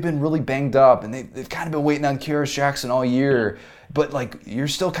know they've been really banged up, and they've kind of been waiting on Kyrus Jackson all year. But like you're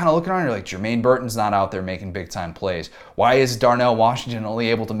still kind of looking around, you're like, Jermaine Burton's not out there making big time plays. Why is Darnell Washington only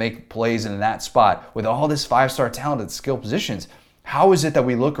able to make plays in that spot with all this 5-star talent at skill positions? How is it that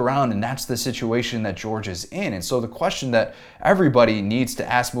we look around and that's the situation that Georgia's in? And so the question that everybody needs to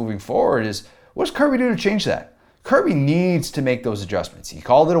ask moving forward is, what does Kirby do to change that? Kirby needs to make those adjustments. He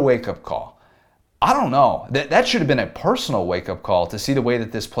called it a wake-up call. I don't know. That should have been a personal wake-up call to see the way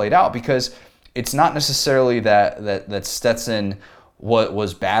that this played out, because it's not necessarily that Stetson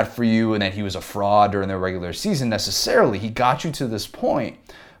was bad for you and that he was a fraud during the regular season necessarily. He got you to this point.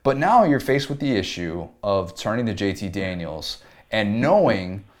 But now you're faced with the issue of turning to JT Daniels and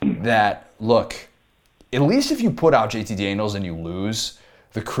knowing that, look, at least if you put out JT Daniels and you lose,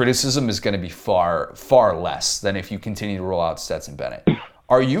 the criticism is going to be far, far less than if you continue to roll out Stetson Bennett.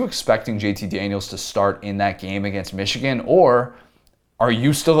 Are you expecting JT Daniels to start in that game against Michigan, or are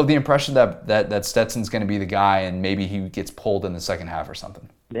you still of the impression that Stetson's going to be the guy and maybe he gets pulled in the second half or something?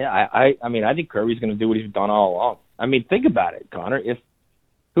 Yeah, I mean, I think Kirby's going to do what he's done all along. I mean, think about it, Connor.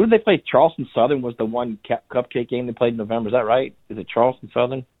 Who did they play? Charleston Southern was the one cupcake game they played in November. Is that right? Is it Charleston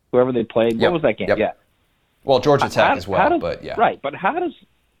Southern? Whoever they played. Yep. What was that game? Yep. Yeah. Well, Georgia Tech as well, but yeah. Right, but how does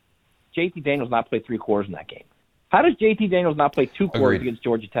JT Daniels not play 3 quarters in that game? How does JT Daniels not play 2 quarters Agreed. against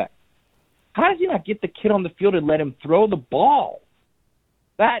Georgia Tech? How does he not get the kid on the field and let him throw the ball?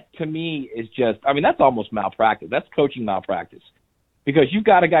 That, to me, is just – I mean, that's almost malpractice. That's coaching malpractice. Because you've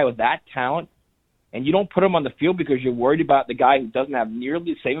got a guy with that talent, and you don't put him on the field because you're worried about the guy who doesn't have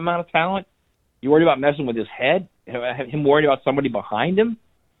nearly the same amount of talent. You're worried about messing with his head, him worried about somebody behind him.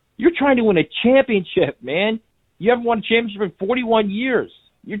 You're trying to win a championship, man. You haven't won a championship in 41 years.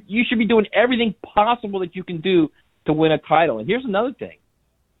 You should be doing everything possible that you can do to win a title. And here's another thing.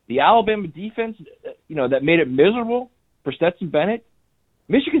 The Alabama defense, that made it miserable for Stetson Bennett,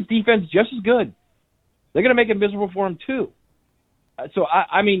 Michigan's defense is just as good. They're going to make it miserable for him too. So,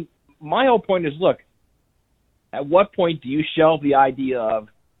 I mean, my whole point is, look, at what point do you shelve the idea of,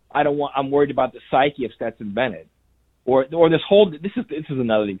 I'm worried about the psyche of Stetson Bennett? Or this is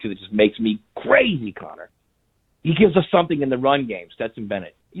another thing too that just makes me crazy, Connor. He gives us something in the run game, Stetson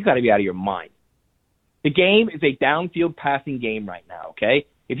Bennett. You got to be out of your mind. The game is a downfield passing game right now, okay?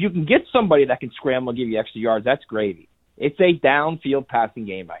 If you can get somebody that can scramble and give you extra yards, that's gravy. It's a downfield passing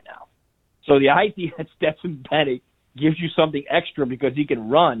game right now. So the idea that Stetson Bennett gives you something extra because he can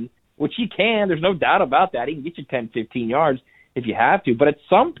run, which he can, there's no doubt about that. He can get you 10, 15 yards if you have to. But at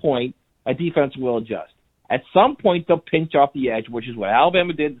some point, a defense will adjust. At some point, they'll pinch off the edge, which is what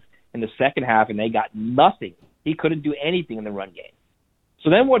Alabama did in the second half, and they got nothing. He couldn't do anything in the run game. So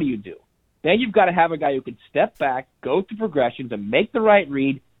then what do? Then you've got to have a guy who can step back, go through progressions, and make the right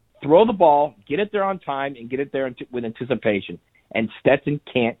read, throw the ball, get it there on time, and get it there with anticipation. And Stetson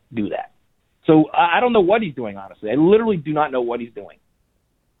can't do that. So I don't know what he's doing, honestly. I literally do not know what he's doing.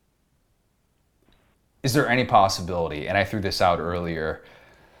 Is there any possibility, and I threw this out earlier,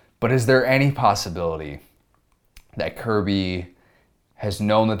 but is there any possibility that Kirby has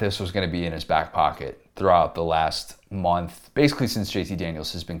known that this was going to be in his back pocket throughout the last month, basically since JT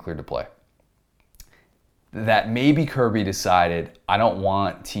Daniels has been cleared to play? That maybe Kirby decided, I don't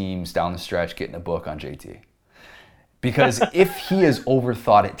want teams down the stretch getting a book on JT. Because if he has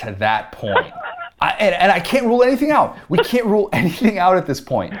overthought it to that point, and I can't rule anything out. We can't rule anything out at this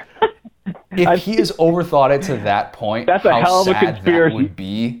point. If he has overthought it to that point, that's a hell of a conspiracy. That would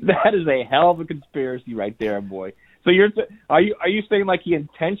be. That is a hell of a conspiracy right there, boy. So are you saying like he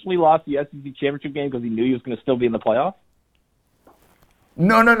intentionally lost the SEC championship game because he knew he was going to still be in the playoffs?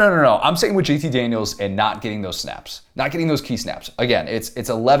 No. I'm saying with JT Daniels and not getting those snaps, not getting those key snaps. Again, it's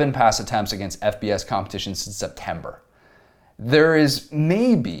 11 pass attempts against FBS competition since September. There is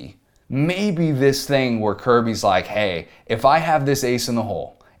maybe this thing where Kirby's like, hey, if I have this ace in the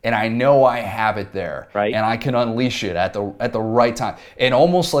hole and I know I have it there, right, and I can unleash it at the right time, and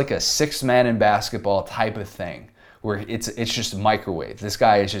almost like a 6-man in basketball type of thing, where it's just a microwave. This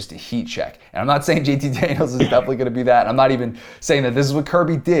guy is just a heat check. And I'm not saying JT Daniels is definitely going to be that. I'm not even saying that this is what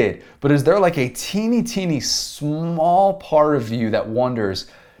Kirby did. But is there like a teeny small part of you that wonders,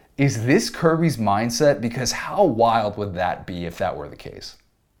 is this Kirby's mindset? Because how wild would that be if that were the case?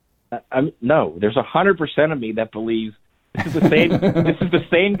 No, there's 100% of me that believes this is the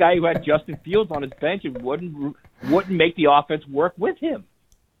same guy who had Justin Fields on his bench and wouldn't make the offense work with him.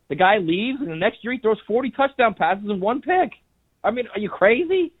 The guy leaves, and the next year he throws 40 touchdown passes and 1 pick. I mean, are you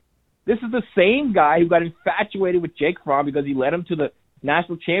crazy? This is the same guy who got infatuated with Jake Fromm because he led him to the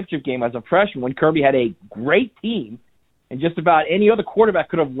national championship game as a freshman when Kirby had a great team, and just about any other quarterback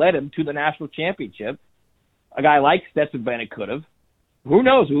could have led him to the national championship. A guy like Stetson Bennett could have. Who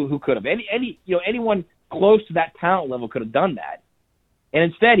knows who could have? Anyone close to that talent level could have done that. And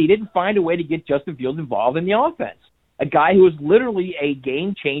instead, he didn't find a way to get Justin Fields involved in the offense. A guy who was literally a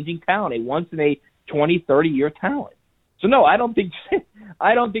game-changing talent, a once-in-a 20, 30-year talent. So, no, I don't think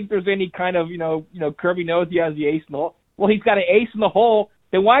there's any kind of, Kirby knows he has the ace in the hole. Well, he's got an ace in the hole.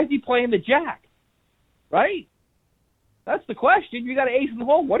 Then why is he playing the jack? Right? That's the question. You got an ace in the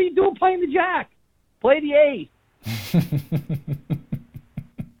hole. What are you doing playing the jack? Play the ace.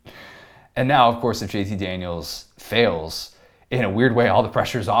 And now, of course, if JT Daniels fails, in a weird way, all the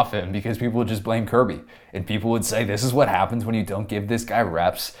pressure's off him because people would just blame Kirby. And people would say, this is what happens when you don't give this guy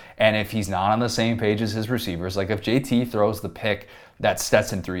reps. And if he's not on the same page as his receivers, like if JT throws the pick that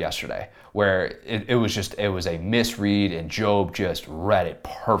Stetson threw yesterday, where it was a misread and Job just read it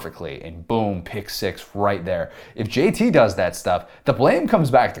perfectly and boom, pick six right there. If JT does that stuff, the blame comes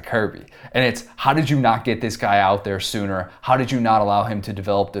back to Kirby. And it's, how did you not get this guy out there sooner? How did you not allow him to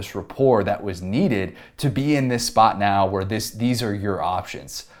develop this rapport that was needed to be in this spot now where these are your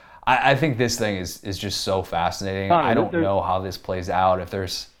options? I think this thing is just so fascinating. Connor, I don't know how this plays out. There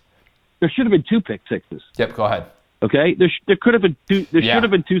should have been 2 pick sixes. Yep, go ahead. Okay, there could have been two. There should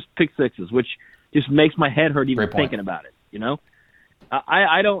have been 2 pick sixes, which just makes my head hurt even thinking about it.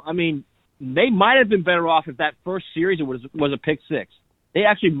 I don't. I mean, they might have been better off if that first series was a pick six. They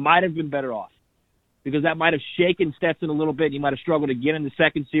actually might have been better off because that might have shaken Stetson a little bit. He might have struggled again in the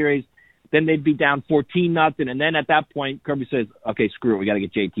second series. Then they'd be down 14-0, and then at that point, Kirby says, "Okay, screw it, we got to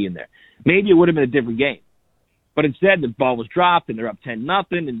get JT in there." Maybe it would have been a different game, but instead the ball was dropped and they're up 10-0,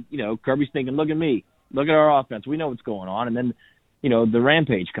 and Kirby's thinking, "Look at me. Look at our offense. We know what's going on." And then, the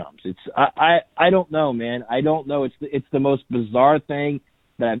rampage comes. I don't know, man. I don't know. It's the most bizarre thing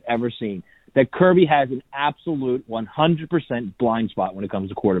that I've ever seen. That Kirby has an absolute 100% blind spot when it comes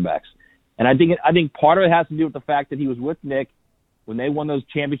to quarterbacks. And I think part of it has to do with the fact that he was with Nick when they won those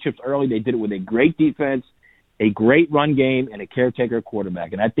championships early. They did it with a great defense, a great run game, and a caretaker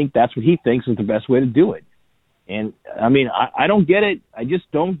quarterback. And I think that's what he thinks is the best way to do it. And I mean, I don't get it. I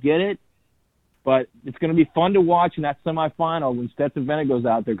just don't get it. But it's going to be fun to watch in that semifinal when Stetson Bennett goes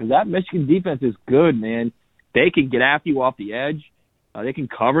out there because that Michigan defense is good, man. They can get after you off the edge. They can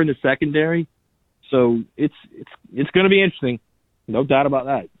cover in the secondary. So it's going to be interesting. No doubt about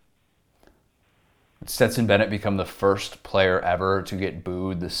that. Stetson Bennett become the first player ever to get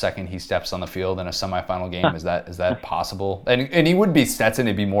booed the second he steps on the field in a semifinal game? Is that possible? And he would be Stetson.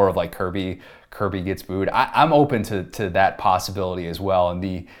 It'd be more of like Kirby gets booed. I'm open to that possibility as well.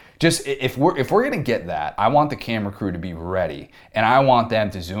 And if we're gonna get that, I want the camera crew to be ready, and I want them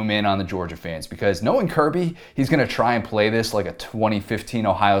to zoom in on the Georgia fans because knowing Kirby, he's gonna try and play this like a 2015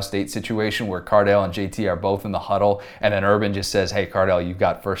 Ohio State situation where Cardale and JT are both in the huddle, and then Urban just says, "Hey, Cardale, you've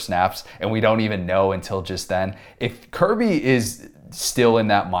got first snaps," and we don't even know until just then. If Kirby is still in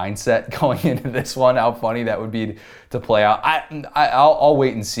that mindset going into this one, how funny that would be to play out. I'll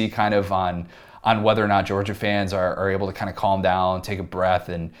wait and see kind of on whether or not Georgia fans are able to kind of calm down, take a breath,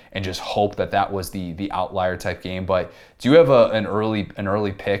 and just hope that was the outlier type game. But do you have an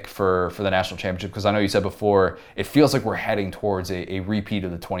early pick for the national championship? Because I know you said before it feels like we're heading towards a repeat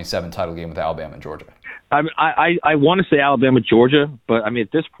of the 27 title game with Alabama and Georgia. I want to say Alabama, Georgia, but I mean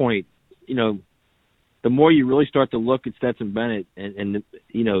at this point, the more you really start to look at Stetson Bennett, and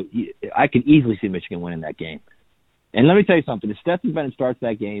I can easily see Michigan winning that game. And let me tell you something. If Stetson Bennett starts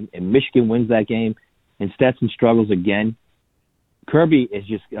that game and Michigan wins that game and Stetson struggles again, Kirby is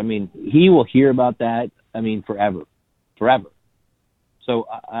just, he will hear about that, forever. So,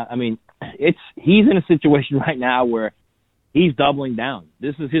 he's in a situation right now where he's doubling down.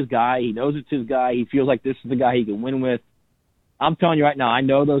 This is his guy. He knows it's his guy. He feels like this is the guy he can win with. I'm telling you right now, I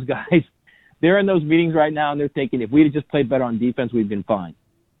know those guys. They're in those meetings right now, and they're thinking, if we'd have just played better on defense, we'd been fine.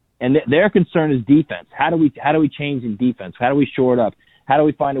 And their concern is defense. How do we change in defense? How do we shore it up? How do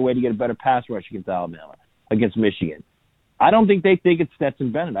we find a way to get a better pass rush against Alabama, against Michigan? I don't think they think it's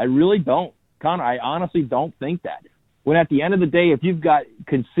Stetson Bennett. I really don't. Connor, I honestly don't think that. When at the end of the day, if you've got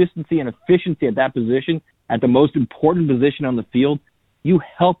consistency and efficiency at that position, at the most important position on the field, you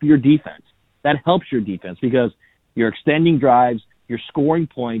help your defense. That helps your defense because you're extending drives, you're scoring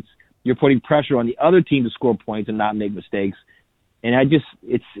points, you're putting pressure on the other team to score points and not make mistakes. And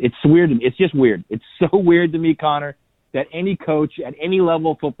it's weird. It's just weird. It's so weird to me, Connor, that any coach at any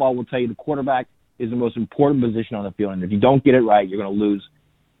level of football will tell you the quarterback is the most important position on the field. And if you don't get it right, you're going to lose.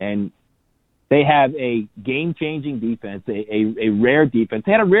 And They have a game-changing defense, a rare defense.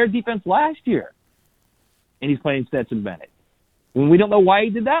 They had a rare defense last year, and he's playing Stetson Bennett. When we don't know why he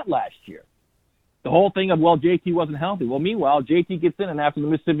did that last year. The whole thing of, well, JT wasn't healthy. Well, meanwhile, JT gets in, and after the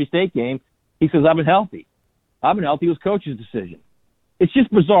Mississippi State game, he says, I've been healthy. I've been healthy. It was coach's decision. It's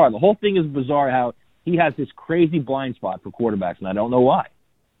just bizarre. The whole thing is bizarre how he has this crazy blind spot for quarterbacks, and I don't know why.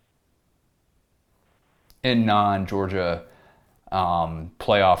 In non-Georgia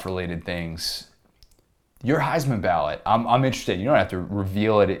playoff-related things, your Heisman ballot, I'm interested. You don't have to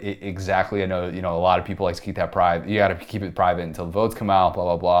reveal it exactly. I know, a lot of people like to keep that private. You got to keep it private until the votes come out, blah,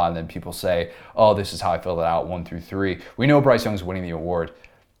 blah, blah. And then people say, oh, this is how I filled it out, 1 through 3. We know Bryce Young's winning the award.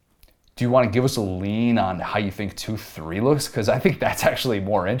 Do you want to give us a lean on how you think 2-3 looks? Because I think that's actually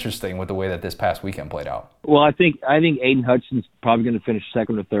more interesting with the way that this past weekend played out. Well, I think Aiden Hutchinson's probably going to finish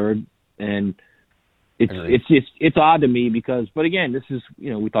second or third. And it's odd to me because, but again, this is,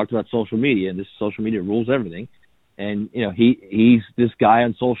 we talked about social media, and this social media rules everything. And, he's this guy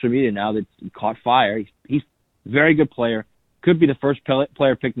on social media now that caught fire. He's a very good player. Could be the first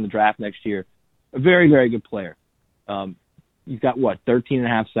player picked in the draft next year. A very, very good player. He's got 13 and a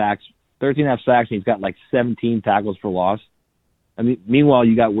half sacks, and he's got like 17 tackles for loss. I mean, meanwhile,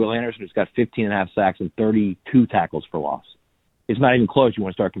 you got Will Anderson, who's got 15 and a half sacks and 32 tackles for loss. It's not even close. You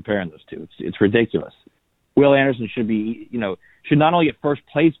want to start comparing those two. It's ridiculous. Will Anderson should be, should not only get first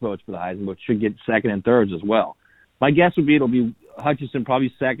place votes for the Heisman, but should get second and thirds as well. My guess would be it'll be Hutchinson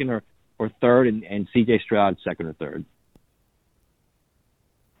probably second or third, and C.J. Stroud second or third.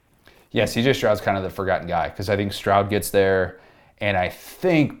 Yeah, C.J. Stroud's kind of the forgotten guy because I think Stroud gets there, and I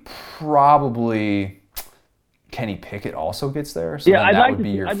think probably Kenny Pickett also gets there. So yeah, that would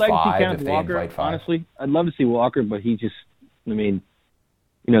be your 5 if they Walker, invite 5. Honestly, I'd love to see Walker, but he just,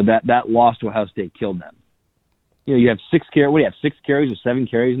 that loss to Ohio State killed them. You have 6 carries. What do you have? 6 carries or 7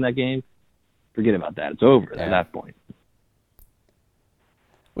 carries in that game? Forget about that. It's over at that point.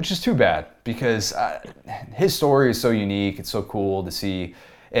 Which is too bad because his story is so unique. It's so cool to see,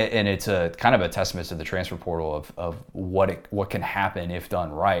 and it's a kind of a testament to the transfer portal of what can happen if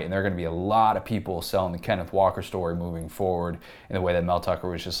done right. And there are going to be a lot of people selling the Kenneth Walker story moving forward in the way that Mel Tucker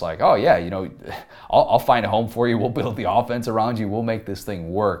was just like, oh yeah, I'll find a home for you. We'll build the offense around you. We'll make this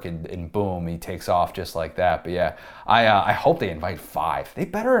thing work. And boom, he takes off just like that. But yeah, I hope they invite 5. They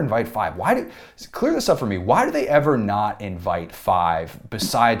better invite 5. Clear this up for me. Why do they ever not invite 5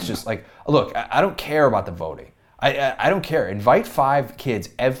 besides just like, look, I don't care about the voting. I don't care. Invite 5 kids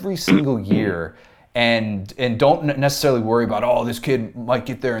every single year and don't necessarily worry about, oh, this kid might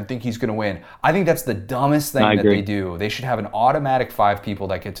get there and think he's going to win. I think that's the dumbest thing that they do. They should have an automatic 5 people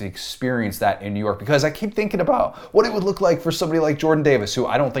that get to experience that in New York, because I keep thinking about what it would look like for somebody like Jordan Davis, who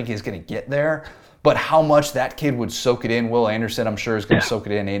I don't think is going to get there, but how much that kid would soak it in. Will Anderson, I'm sure, is going to soak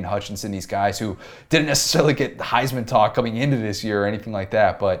it in. Aiden Hutchinson, these guys who didn't necessarily get Heisman talk coming into this year or anything like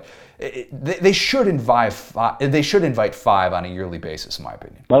that, but they should invite 5 on a yearly basis, in my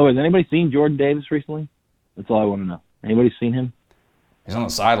opinion. By the way, has anybody seen Jordan Davis recently? That's all I want to know. Anybody seen him? He's on the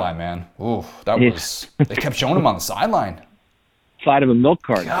sideline, man. Ooh, they kept showing him on the sideline. Side of a milk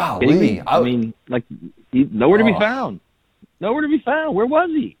carton. Golly. Nowhere to be found. Nowhere to be found. Where was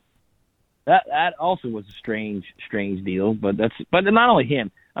he? That also was a strange deal. But not only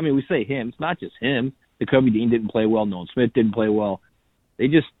him. I mean, we say him. It's not just him. Kobe Dean didn't play well. Nolan Smith didn't play well. They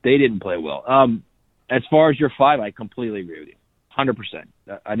didn't play well. As far as your 5, I completely agree with you, 100%.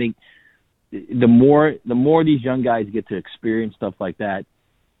 I think the more these young guys get to experience stuff like that,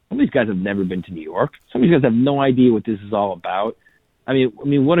 some of these guys have never been to New York. Some of these guys have no idea what this is all about. I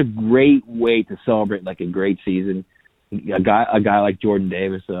mean, what a great way to celebrate like a great season. A guy like Jordan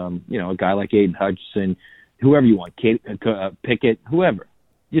Davis, a guy like Aiden Hutchinson, whoever you want, Pickett, whoever.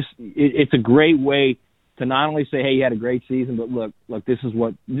 It's a great way to not only say, hey, you had a great season, but look, this is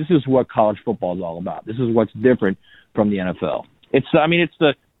what college football is all about. This is what's different from the NFL. It's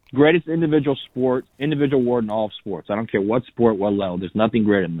the greatest individual award in all of sports. I don't care what sport, what level. There's nothing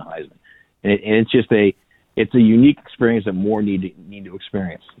greater than the Heisman, and it's just a unique experience that more need to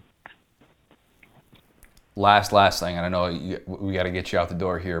experience. Last thing, and I know we got to get you out the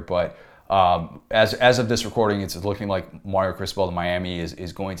door here, but as of this recording, it's looking like Mario Cristobal to Miami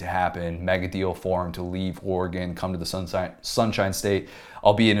is going to happen. Mega deal for him to leave Oregon, come to the Sunshine State,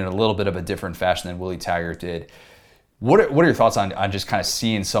 albeit in a little bit of a different fashion than Willie Taggart did. What are your thoughts on just kind of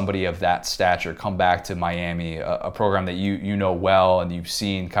seeing somebody of that stature come back to Miami, a program that you know well and you've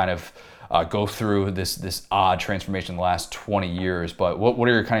seen kind of go through this odd transformation in the last 20 years? But what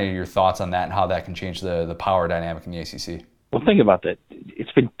are your thoughts on that and how that can change the power dynamic in the ACC? Well, think about that.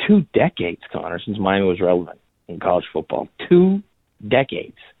 It's been 2 decades, Connor, since Miami was relevant in college football. 2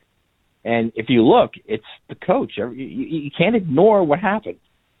 decades. And if you look, it's the coach. You can't ignore what happened.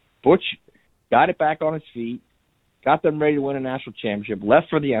 Butch got it back on his feet, got them ready to win a national championship, left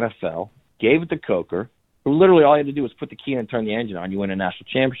for the NFL, gave it to Coker, who literally all he had to do was put the key in and turn the engine on. You win a national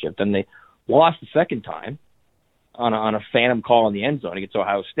championship. Then they lost the second time on a phantom call in the end zone against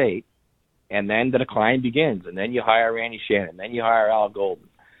Ohio State. And then the decline begins. And then you hire Randy Shannon. Then you hire Al Golden.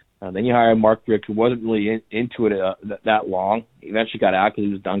 Then you hire Mark Richt, who wasn't really into it that long. He eventually got out because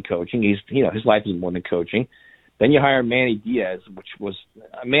he was done coaching. His life is more than coaching. Then you hire Manny Diaz, which was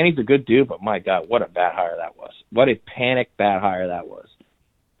Manny's a good dude, but my God, what a bad hire that was. What a panic bad hire that was.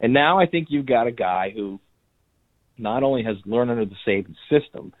 And now I think you've got a guy who not only has learned under the Saban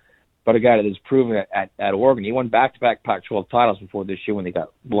system, but a guy that has proven at Oregon. He won back-to-back Pac-12 titles before this year when they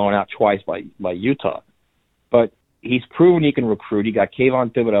got blown out twice by Utah. But he's proven he can recruit. He got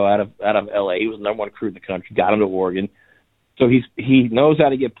Kayvon Thibodeau out of L.A. He was the number one recruit in the country, got him to Oregon. So he knows how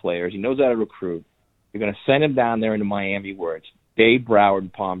to get players. He knows how to recruit. You're going to send him down there into Miami where it's Dave Broward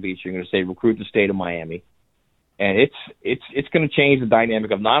and Palm Beach. You're going to say recruit the state of Miami. And it's going to change the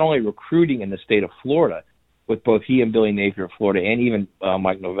dynamic of not only recruiting in the state of Florida, with both he and Billy Napier of Florida and even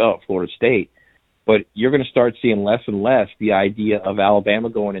Mike Novell at Florida State. But you're going to start seeing less and less the idea of Alabama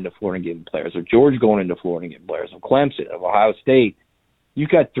going into Florida and getting players, or Georgia going into Florida and getting players, of Clemson, of Ohio State. You've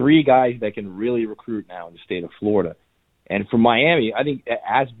got three guys that can really recruit now in the state of Florida. And for Miami, I think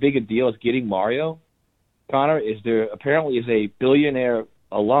as big a deal as getting Mario, Connor, is there apparently is a billionaire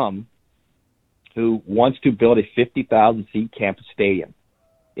alum who wants to build a 50,000-seat campus stadium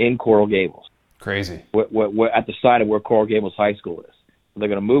in Coral Gables. Crazy. At the site of where Coral Gables High School is. They're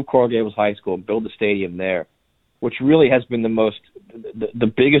going to move Coral Gables High School and build the stadium there, which really has been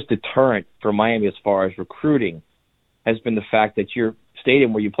the biggest deterrent for Miami as far as recruiting has been the fact that your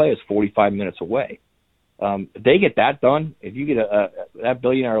stadium where you play is 45 minutes away. If they get that done, if you get that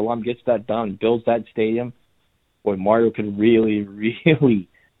billionaire alum gets that done, builds that stadium, boy, Mario could really, really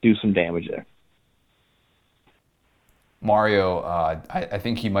do some damage there. Mario, I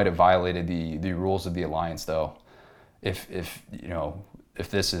think he might have violated the rules of the alliance, though. If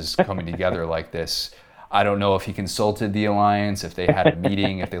this is coming together like this, I don't know if he consulted the alliance, if they had a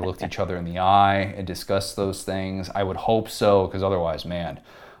meeting, if they looked each other in the eye and discussed those things. I would hope so, because otherwise, man,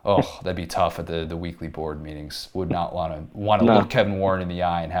 that'd be tough at the weekly board meetings. Would not want to look Kevin Warren in the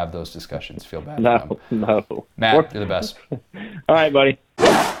eye and have those discussions. Feel bad for him. No. Matt, you're the best. All right, buddy.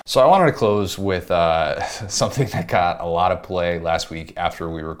 So I wanted to close with something that got a lot of play last week after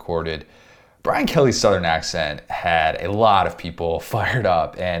we recorded. Brian Kelly's Southern accent had a lot of people fired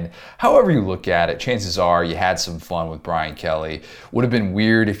up, and however you look at it, chances are you had some fun with Brian Kelly. Would have been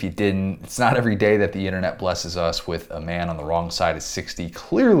weird if you didn't. It's not every day that the internet blesses us with a man on the wrong side of 60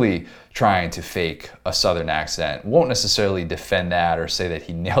 clearly trying to fake a Southern accent. Won't necessarily defend that or say that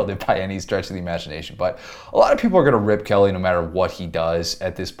he nailed it by any stretch of the imagination, but a lot of people are going to rip Kelly no matter what he does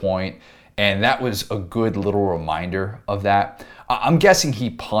at this point, and that was a good little reminder of that. I'm guessing he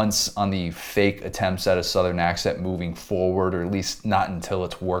punts on the fake attempts at a Southern accent moving forward, or at least not until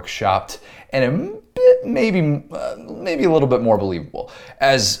it's workshopped and maybe a little bit more believable.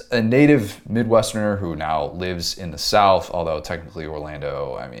 As a native Midwesterner who now lives in the South, although technically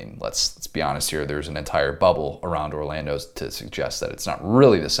Orlando, I mean, let's be honest here, there's an entire bubble around Orlando to suggest that it's not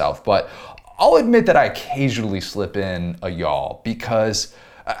really the South, but I'll admit that I occasionally slip in a y'all because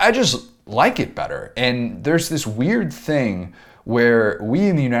I just like it better. And there's this weird thing where we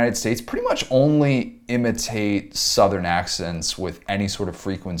in the United States pretty much only imitate Southern accents with any sort of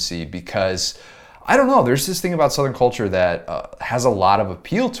frequency because, I don't know, there's this thing about Southern culture that has a lot of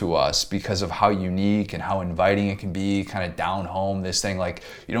appeal to us because of how unique and how inviting it can be, kind of down home, this thing, like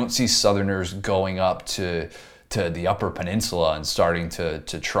you don't see Southerners going up to the Upper Peninsula and starting to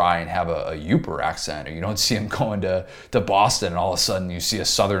try and have a Yooper accent, or you don't see them going to Boston and all of a sudden you see a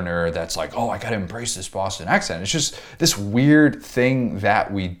Southerner that's like, oh, I gotta embrace this Boston accent. It's just this weird thing that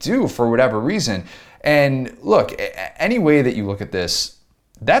we do for whatever reason. And look, any way that you look at this,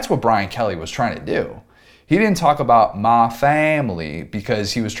 that's what Brian Kelly was trying to do. He didn't talk about my family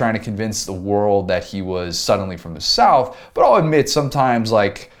because he was trying to convince the world that he was suddenly from the South, but I'll admit sometimes,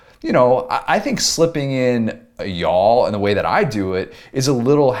 like, you know, I think slipping in a y'all and the way that I do it is a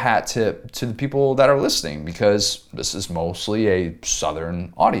little hat tip to the people that are listening because this is mostly a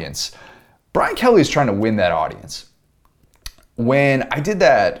Southern audience. Brian Kelly is trying to win that audience. When I did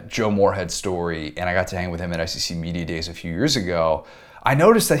that Joe Moorhead story and I got to hang with him at SEC Media Days a few years ago, I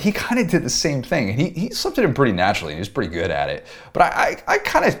noticed that he kind of did the same thing, and he slipped it in pretty naturally. He was pretty good at it. But I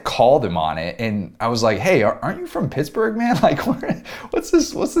kind of called him on it, and I was like, hey, aren't you from Pittsburgh, man? Like, what's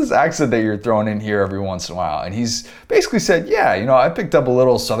this accent that you're throwing in here every once in a while? And he's basically said, yeah, I picked up a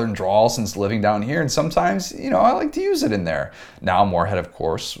little southern drawl since living down here, and sometimes, I like to use it in there. Now, Moorhead, of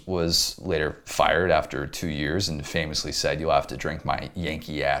course, was later fired after 2 years and famously said, you'll have to drink my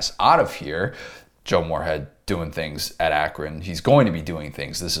Yankee ass out of here. Joe Moorhead doing things at Akron. He's going to be doing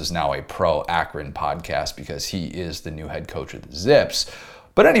things. This is now a pro Akron podcast because he is the new head coach of the Zips.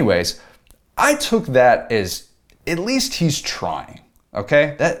 But anyways, I took that as at least he's trying.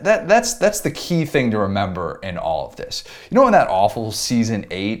 Okay, that's the key thing to remember in all of this. In that awful season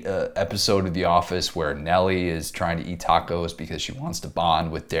 8 episode of The Office where Nellie is trying to eat tacos because she wants to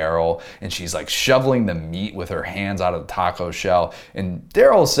bond with Daryl, and she's like shoveling the meat with her hands out of the taco shell, and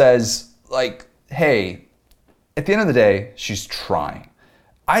Daryl says like, hey, at the end of the day, she's trying.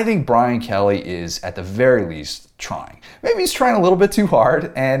 I think Brian Kelly is at the very least trying. Maybe he's trying a little bit too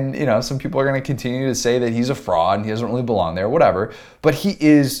hard, and some people are going to continue to say that he's a fraud and he doesn't really belong there, whatever. But he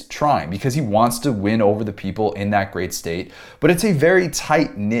is trying because he wants to win over the people in that great state. But it's a very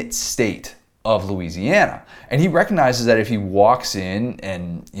tight-knit state of Louisiana. And he recognizes that if he walks in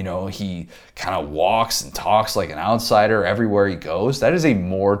and, he kind of walks and talks like an outsider everywhere he goes, that is a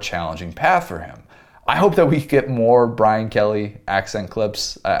more challenging path for him. I hope that we get more Brian Kelly accent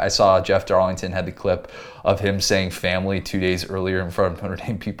clips. I saw Jeff Darlington had the clip of him saying family 2 days earlier in front of Notre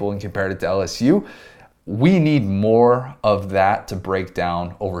Dame people and compared it to LSU. We need more of that to break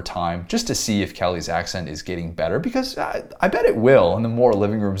down over time just to see if Kelly's accent is getting better, because I bet it will in the more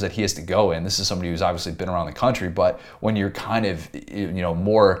living rooms that he has to go in. This is somebody who's obviously been around the country, but when you're kind of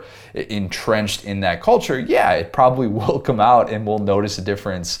more entrenched in that culture, yeah, it probably will come out and we'll notice a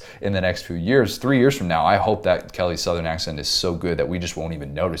difference in the next few years. 3 years from now, I hope that Kelly's Southern accent is so good that we just won't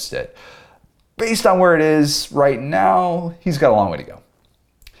even notice it. Based on where it is right now, he's got a long way to go.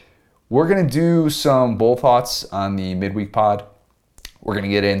 We're going to do some bowl thoughts on the midweek pod. We're going to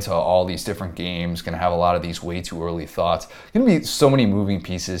get into all these different games, going to have a lot of these way too early thoughts. Going to be so many moving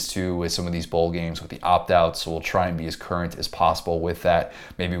pieces too with some of these bowl games with the opt-outs, so we'll try and be as current as possible with that.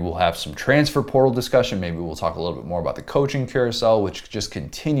 Maybe we'll have some transfer portal discussion. Maybe we'll talk a little bit more about the coaching carousel, which just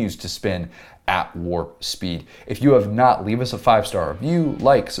continues to spin at warp speed. If you have not, leave us a 5-star review,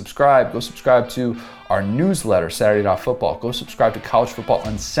 subscribe. Go subscribe to our newsletter, Saturday.Football. Go subscribe to College Football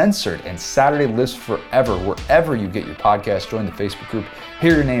Uncensored and Saturday Lives Forever, wherever you get your podcast. Join the Facebook group.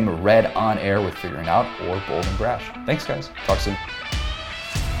 Hear your name read on air with Figuring Out or Bold and Brash. Thanks, guys. Talk soon.